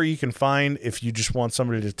 whatever you can find, if you just want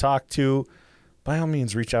somebody to talk to, by all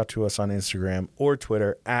means, reach out to us on Instagram or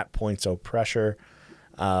Twitter at PointsOFPressure,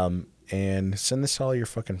 and send this to all your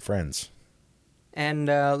fucking friends. And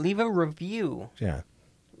leave a review. Yeah.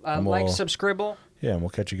 Like, subscribe. Yeah, and we'll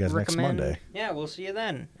catch you guys next Monday. Yeah, we'll see you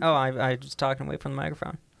then. Oh, I was talking away from the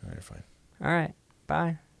microphone. All right, fine. All right.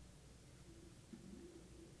 Bye.